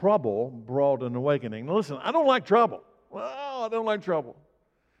 Trouble brought an awakening. Now listen, I don't like trouble. Well, I don't like trouble.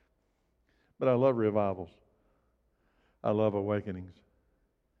 But I love revivals. I love awakenings.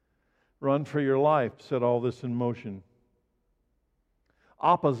 Run for your life set all this in motion.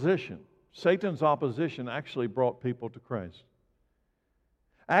 Opposition. Satan's opposition actually brought people to Christ.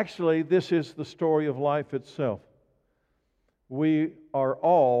 Actually, this is the story of life itself. We are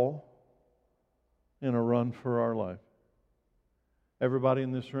all in a run for our life. Everybody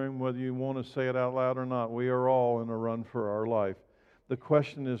in this room, whether you want to say it out loud or not, we are all in a run for our life. The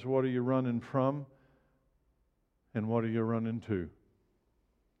question is, what are you running from and what are you running to?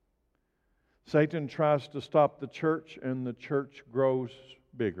 Satan tries to stop the church and the church grows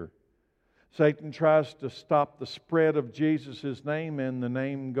bigger. Satan tries to stop the spread of Jesus' name and the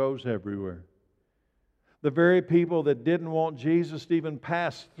name goes everywhere. The very people that didn't want Jesus to even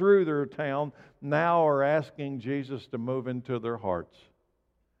pass through their town now are asking Jesus to move into their hearts.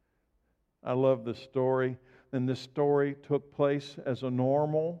 I love this story. And this story took place as a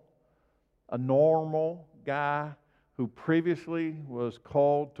normal guy who previously was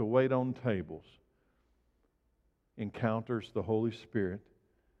called to wait on tables encounters the Holy Spirit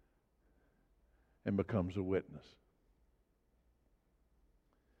and becomes a witness.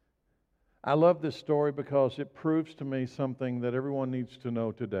 I love this story because it proves to me something that everyone needs to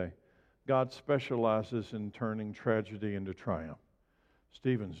know today. God specializes in turning tragedy into triumph.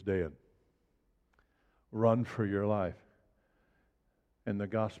 Stephen's dead. Run for your life. And the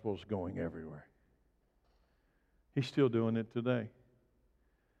gospel's going everywhere. He's still doing it today.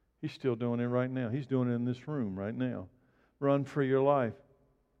 He's still doing it right now. He's doing it in this room right now. Run for your life.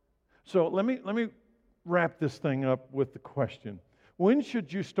 So let me wrap this thing up with the question. When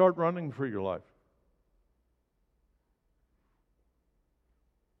should you start running for your life?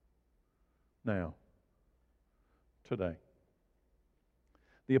 Now. Today.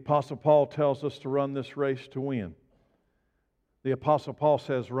 The Apostle Paul tells us to run this race to win. The Apostle Paul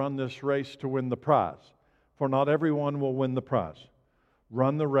says, run this race to win the prize. For not everyone will win the prize.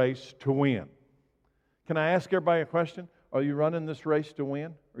 Run the race to win. Can I ask everybody a question? Are you running this race to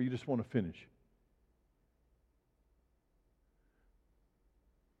win, or you just want to finish?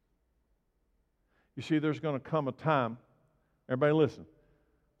 You see, there's going to come a time, everybody listen,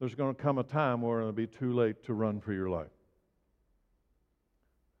 there's going to come a time where it'll be too late to run for your life.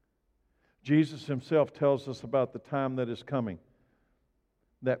 Jesus Himself tells us about the time that is coming,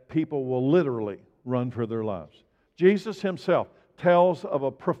 that people will literally run for their lives. Jesus Himself tells of a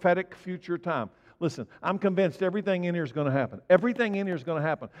prophetic future time. Listen, I'm convinced everything in here is going to happen. Everything in here is going to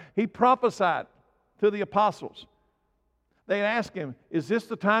happen. He prophesied to the apostles. They asked Him, is this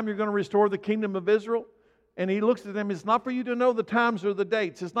the time you're going to restore the kingdom of Israel? And He looks at them, it's not for you to know the times or the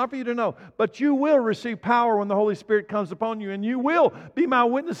dates. It's not for you to know. But you will receive power when the Holy Spirit comes upon you. And you will be my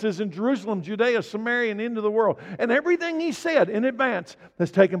witnesses in Jerusalem, Judea, Samaria, and into the world. And everything He said in advance has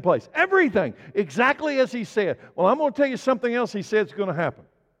taken place. Everything. Exactly as He said. Well, I'm going to tell you something else He said is going to happen.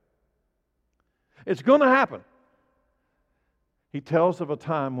 It's going to happen. He tells of a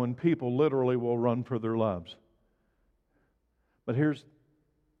time when people literally will run for their lives. But here's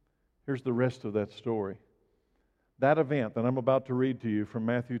the rest of that story. That event that I'm about to read to you from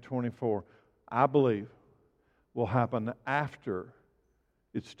Matthew 24, I believe, will happen after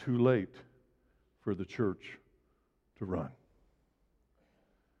it's too late for the church to run.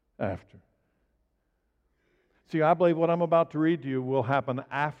 After. See, I believe what I'm about to read to you will happen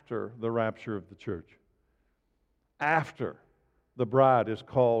after the rapture of the church. After the bride is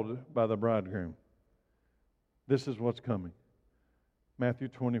called by the bridegroom. This is what's coming. Matthew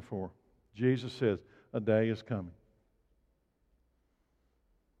 24. Jesus says, a day is coming.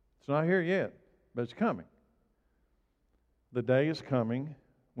 It's not here yet, but it's coming. The day is coming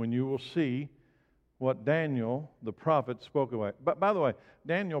when you will see what Daniel, the prophet, spoke about. But by the way,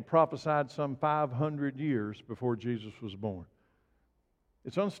 Daniel prophesied some 500 years before Jesus was born.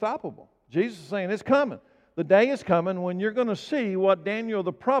 It's unstoppable. Jesus is saying it's coming. The day is coming when you're going to see what Daniel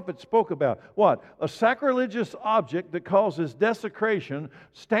the prophet spoke about. What? A sacrilegious object that causes desecration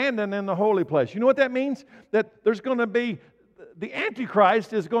standing in the holy place. You know what that means? That there's going to be, the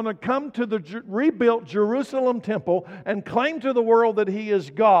Antichrist is going to come to the rebuilt Jerusalem temple and claim to the world that he is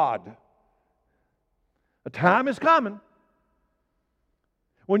God. A time is coming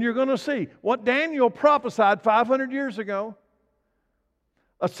when you're going to see what Daniel prophesied 500 years ago.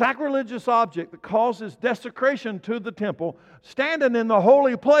 A sacrilegious object that causes desecration to the temple, standing in the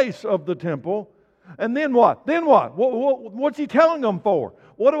holy place of the temple. And then what? Then what? What's he telling them for?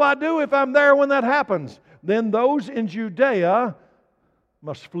 What do I do if I'm there when that happens? Then those in Judea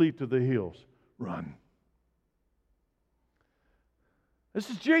must flee to the hills. Run. This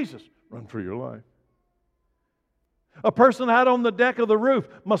is Jesus. Run for your life. A person out on the deck of the roof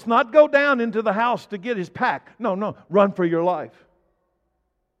must not go down into the house to get his pack. No, run for your life.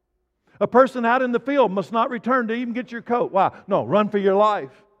 A person out in the field must not return to even get your coat. Why? No, run for your life.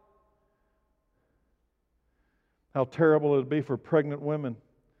 How terrible it would be for pregnant women,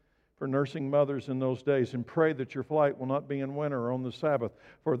 for nursing mothers in those days. And pray that your flight will not be in winter or on the Sabbath.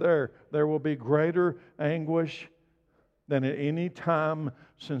 For there will be greater anguish than at any time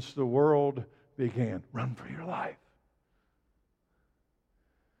since the world began. Run for your life.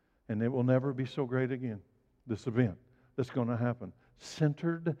 And it will never be so great again. This event that's going to happen.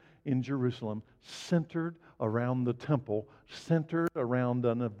 Centered in Jerusalem, centered around the temple, centered around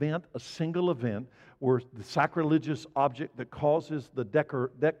an event, a single event, where the sacrilegious object that causes the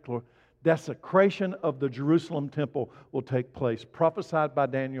desecration of the Jerusalem temple will take place. Prophesied by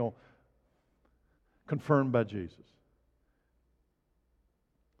Daniel, confirmed by Jesus.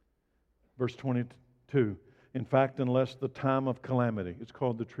 Verse 22. In fact, unless the time of calamity, it's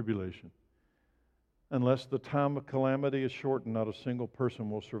called the tribulation. Unless the time of calamity is shortened, not a single person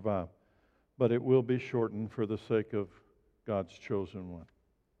will survive. But it will be shortened for the sake of God's chosen one.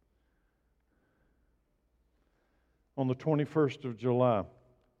 On the 21st of July,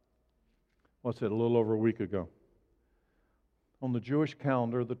 a little over a week ago, on the Jewish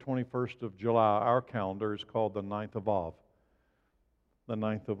calendar, the 21st of July, our calendar is called the 9th of Av. The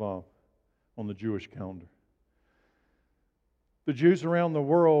 9th of Av on the Jewish calendar. The Jews around the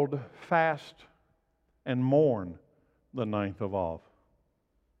world fast and mourn the 9th of Av.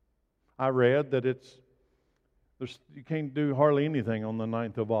 I read that you can't do hardly anything on the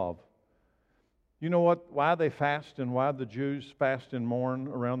 9th of Av. You know what? Why they fast and why the Jews fast and mourn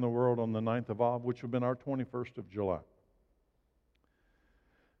around the world on the 9th of Av, which would have been our 21st of July.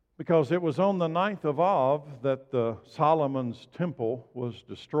 Because it was on the 9th of Av that Solomon's temple was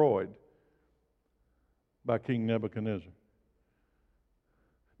destroyed by King Nebuchadnezzar.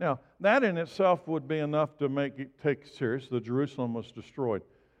 Now, that in itself would be enough to make it take serious. The Jerusalem was destroyed.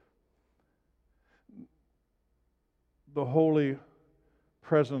 The holy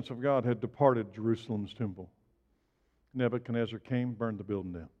presence of God had departed Jerusalem's temple. Nebuchadnezzar came, burned the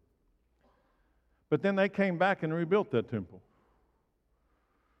building down. But then they came back and rebuilt that temple.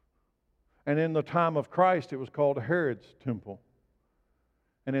 And in the time of Christ, it was called Herod's temple.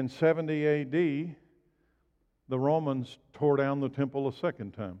 And in 70 A.D., the Romans tore down the temple a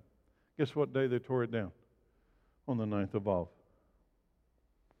second time. Guess what day they tore it down? On the 9th of Av.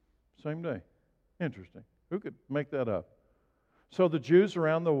 Same day. Interesting. Who could make that up? So the Jews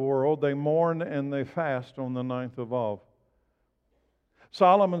around the world, they mourn and they fast on the 9th of Av.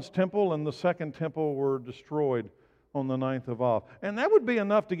 Solomon's temple and the second temple were destroyed on the 9th of Av. And that would be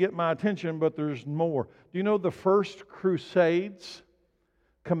enough to get my attention, but there's more. Do you know the first crusades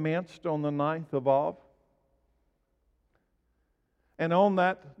commenced on the 9th of Av? And on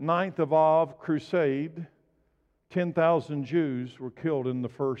that 9th of Av crusade, 10,000 Jews were killed in the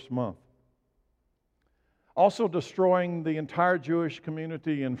first month. also destroying the entire Jewish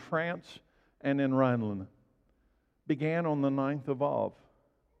community in France and in Rhineland, began on the 9th of Av.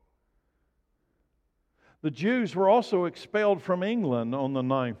 The Jews were also expelled from England on the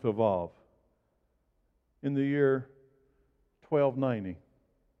 9th of Av in the year 1290.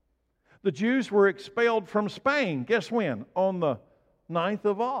 The Jews were expelled from Spain, guess when? On the 9th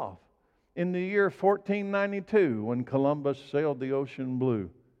of Av in the year 1492 when Columbus sailed the ocean blue.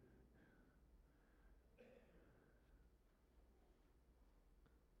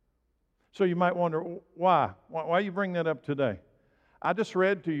 So you might wonder, why? Why you bring that up today? I just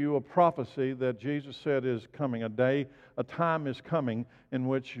read to you a prophecy that Jesus said is coming. A time is coming in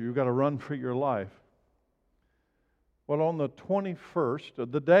which you've got to run for your life. Well, on the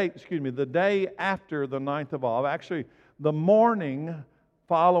 21st, the day after the 9th of Av, actually the morning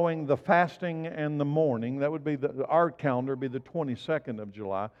following the fasting and the mourning, that would be our calendar, be the 22nd of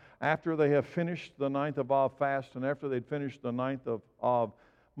July. After they have finished the 9th of Av fast and after they'd finished the 9th of Av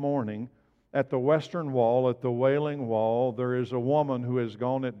mourning, at the western wall, at the Wailing Wall, there is a woman who has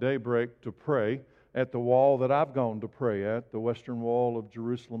gone at daybreak to pray at the wall that I've gone to pray at, the western wall of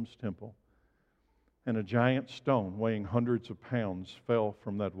Jerusalem's temple. And a giant stone weighing hundreds of pounds fell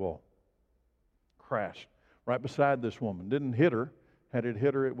from that wall. Crashed right beside this woman. Didn't hit her. Had it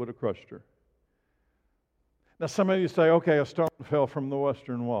hit her, it would have crushed her. Now some of you say, okay, a stone fell from the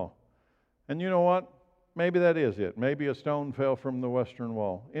western wall. And you know what? Maybe that is it. Maybe a stone fell from the western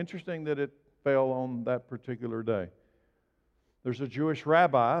wall. Interesting that it fell on that particular day. There's a Jewish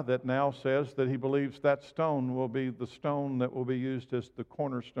rabbi that now says that he believes that stone will be the stone that will be used as the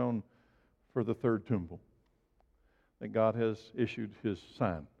cornerstone for the third temple. That God has issued His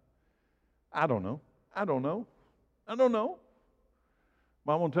sign. I don't know. But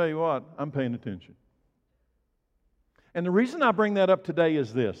I'm going to tell you what, I'm paying attention. And the reason I bring that up today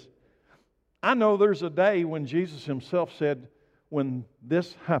is this. I know there's a day when Jesus Himself said, when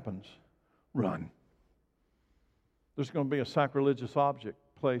this happens, run. There's going to be a sacrilegious object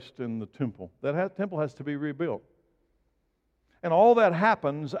placed in the temple. That temple has to be rebuilt. And all that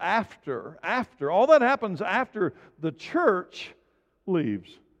happens after the church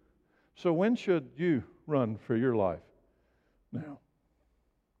leaves. So when should you run for your life? Now.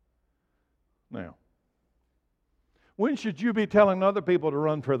 When should you be telling other people to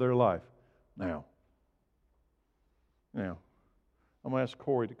run for their life? Now. I'm going to ask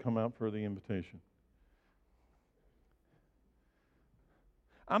Corey to come out for the invitation.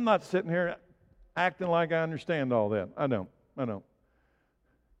 I'm not sitting here acting like I understand all that. I don't.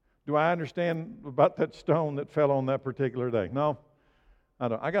 Do I understand about that stone that fell on that particular day? No, I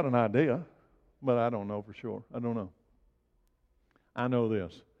don't. I got an idea, but I don't know for sure. I don't know. I know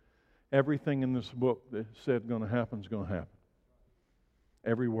this. Everything in this book that said going to happen is going to happen.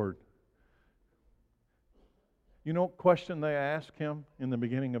 Every word. You know what question they asked Him in the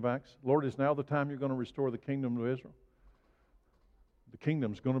beginning of Acts? Lord, is now the time you're going to restore the kingdom to Israel? The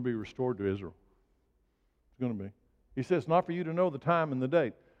kingdom's going to be restored to Israel. It's going to be. He says, not for you to know the time and the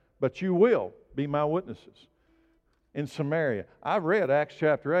date, but you will be my witnesses in Samaria. I've read Acts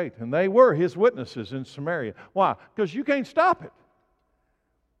chapter 8, and they were His witnesses in Samaria. Why? Because you can't stop it.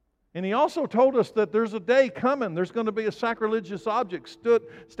 And He also told us that there's a day coming. There's going to be a sacrilegious object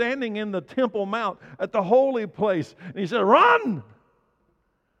standing in the Temple Mount at the holy place. And He said, run!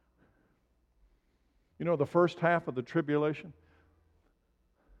 You know, the first half of the tribulation,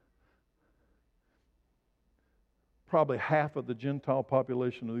 probably half of the Gentile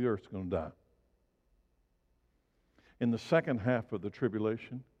population of the earth is going to die. In the second half of the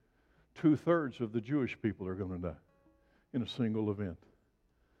tribulation, 2/3 of the Jewish people are going to die in a single event.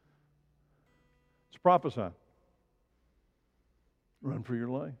 It's prophesied. Run for your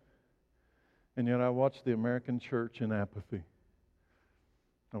life. And yet I watch the American church in apathy.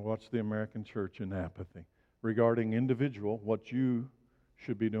 Regarding individual, what you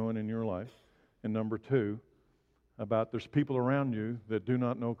should be doing in your life. And number two, about there's people around you that do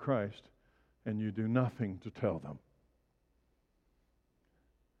not know Christ and you do nothing to tell them.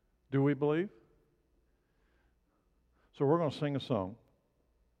 Do we believe? So we're going to sing a song.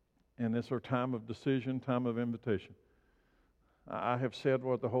 And it's our time of decision, time of invitation. I have said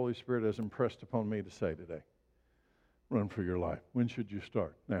what the Holy Spirit has impressed upon me to say today. Run for your life. When should you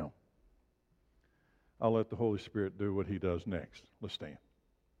start? Now. I'll let the Holy Spirit do what He does next. Let's stand.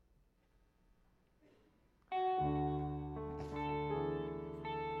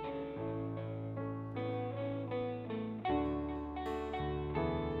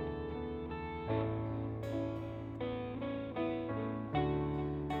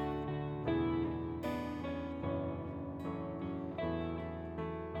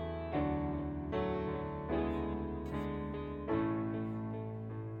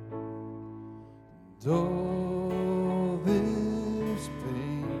 all this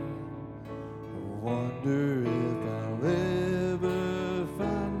pain, I wonder if I'll ever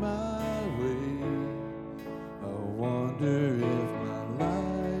find my way. I wonder if my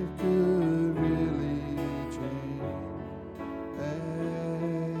life could really change at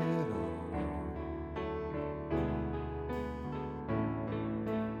all.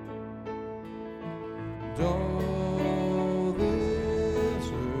 All this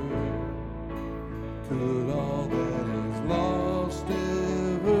hurt, could all that is lost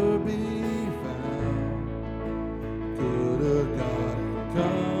ever be found? Could a God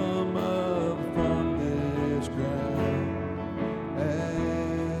come up from this ground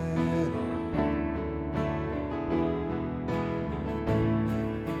at all?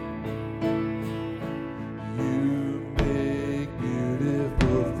 You make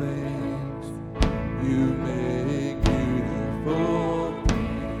beautiful things. You make beautiful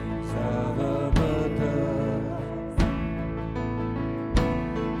things out of the dust.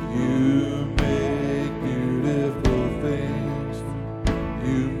 You make beautiful things.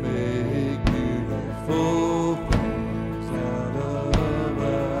 You make beautiful things out of us.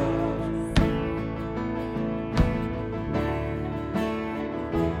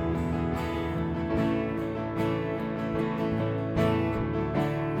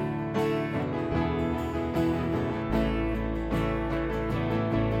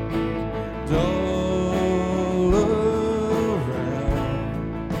 All around,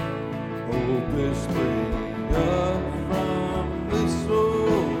 hope is springing up from this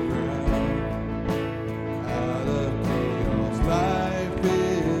old ground. Out of chaos, life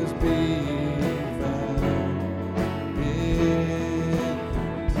is being found.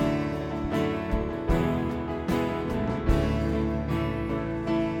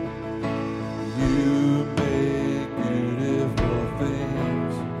 You make beautiful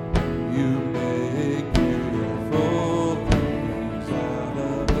things. You make beautiful things out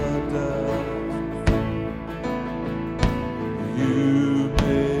of the dust. You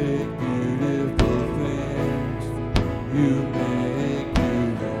make beautiful things. You make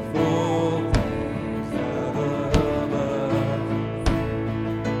beautiful things out of us.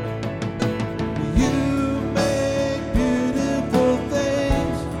 You make beautiful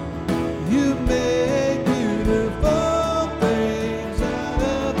things. You make beautiful things out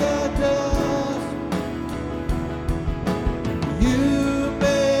of the dust. You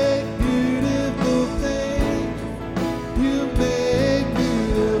make beautiful things. You make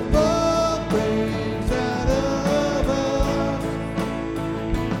beautiful things out of us.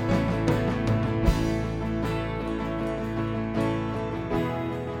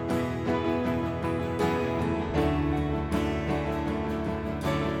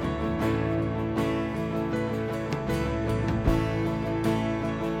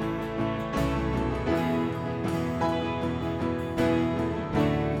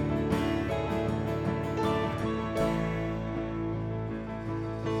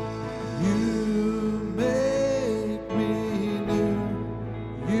 You make me new.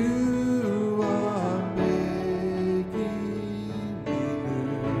 You are making me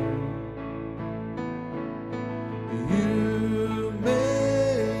new. You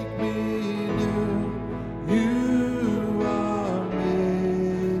make me new. You are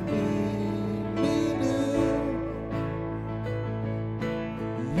making me new.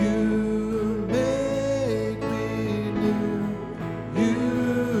 You make me new.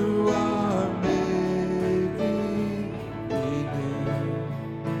 You are making me new.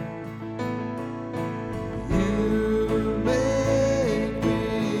 You make me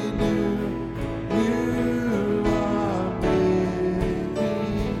new. You are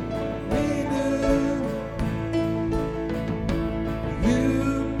making me new. You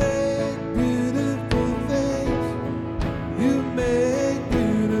make beautiful things. You make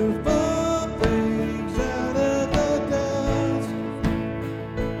beautiful things out of the dust.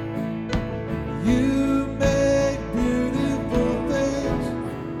 You make beautiful things.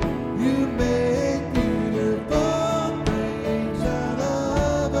 You make beautiful things out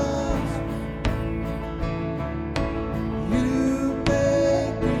of us. You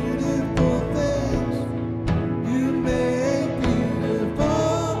make beautiful things. You make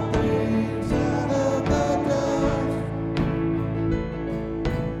beautiful things out of the dust.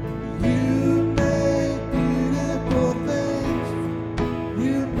 You make beautiful things.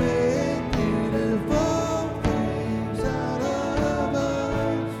 You make beautiful things out of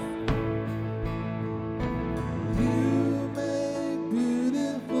us. You make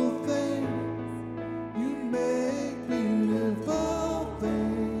beautiful things. You make beautiful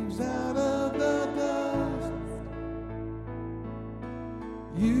things out of the dust.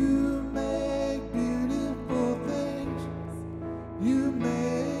 You make beautiful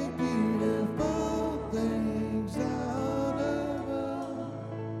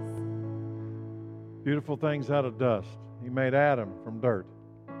Beautiful things out of dust. He made Adam from dirt.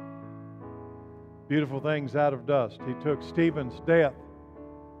 Beautiful things out of dust. He took Stephen's death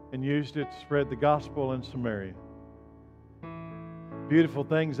and used it to spread the gospel in Samaria. Beautiful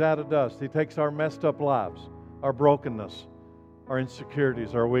things out of dust. He takes our messed up lives, our brokenness, our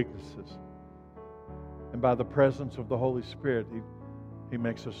insecurities, our weaknesses. And by the presence of the Holy Spirit, He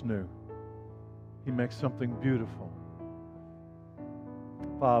makes us new. He makes something beautiful.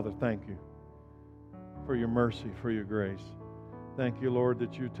 Father, thank you for your mercy, for your grace. Thank you, Lord,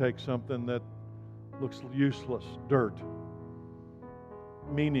 that you take something that looks useless, dirt,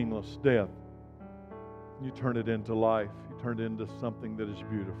 meaningless, death. You turn it into life. You turn it into something that is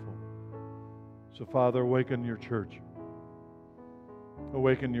beautiful. So, Father, awaken your church.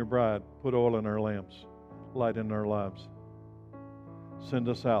 Awaken your bride. Put oil in our lamps, light in our lives. Send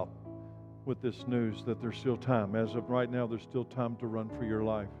us out with this news that there's still time. As of right now, there's still time to run for your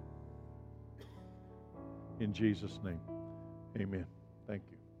life. In Jesus' name, amen.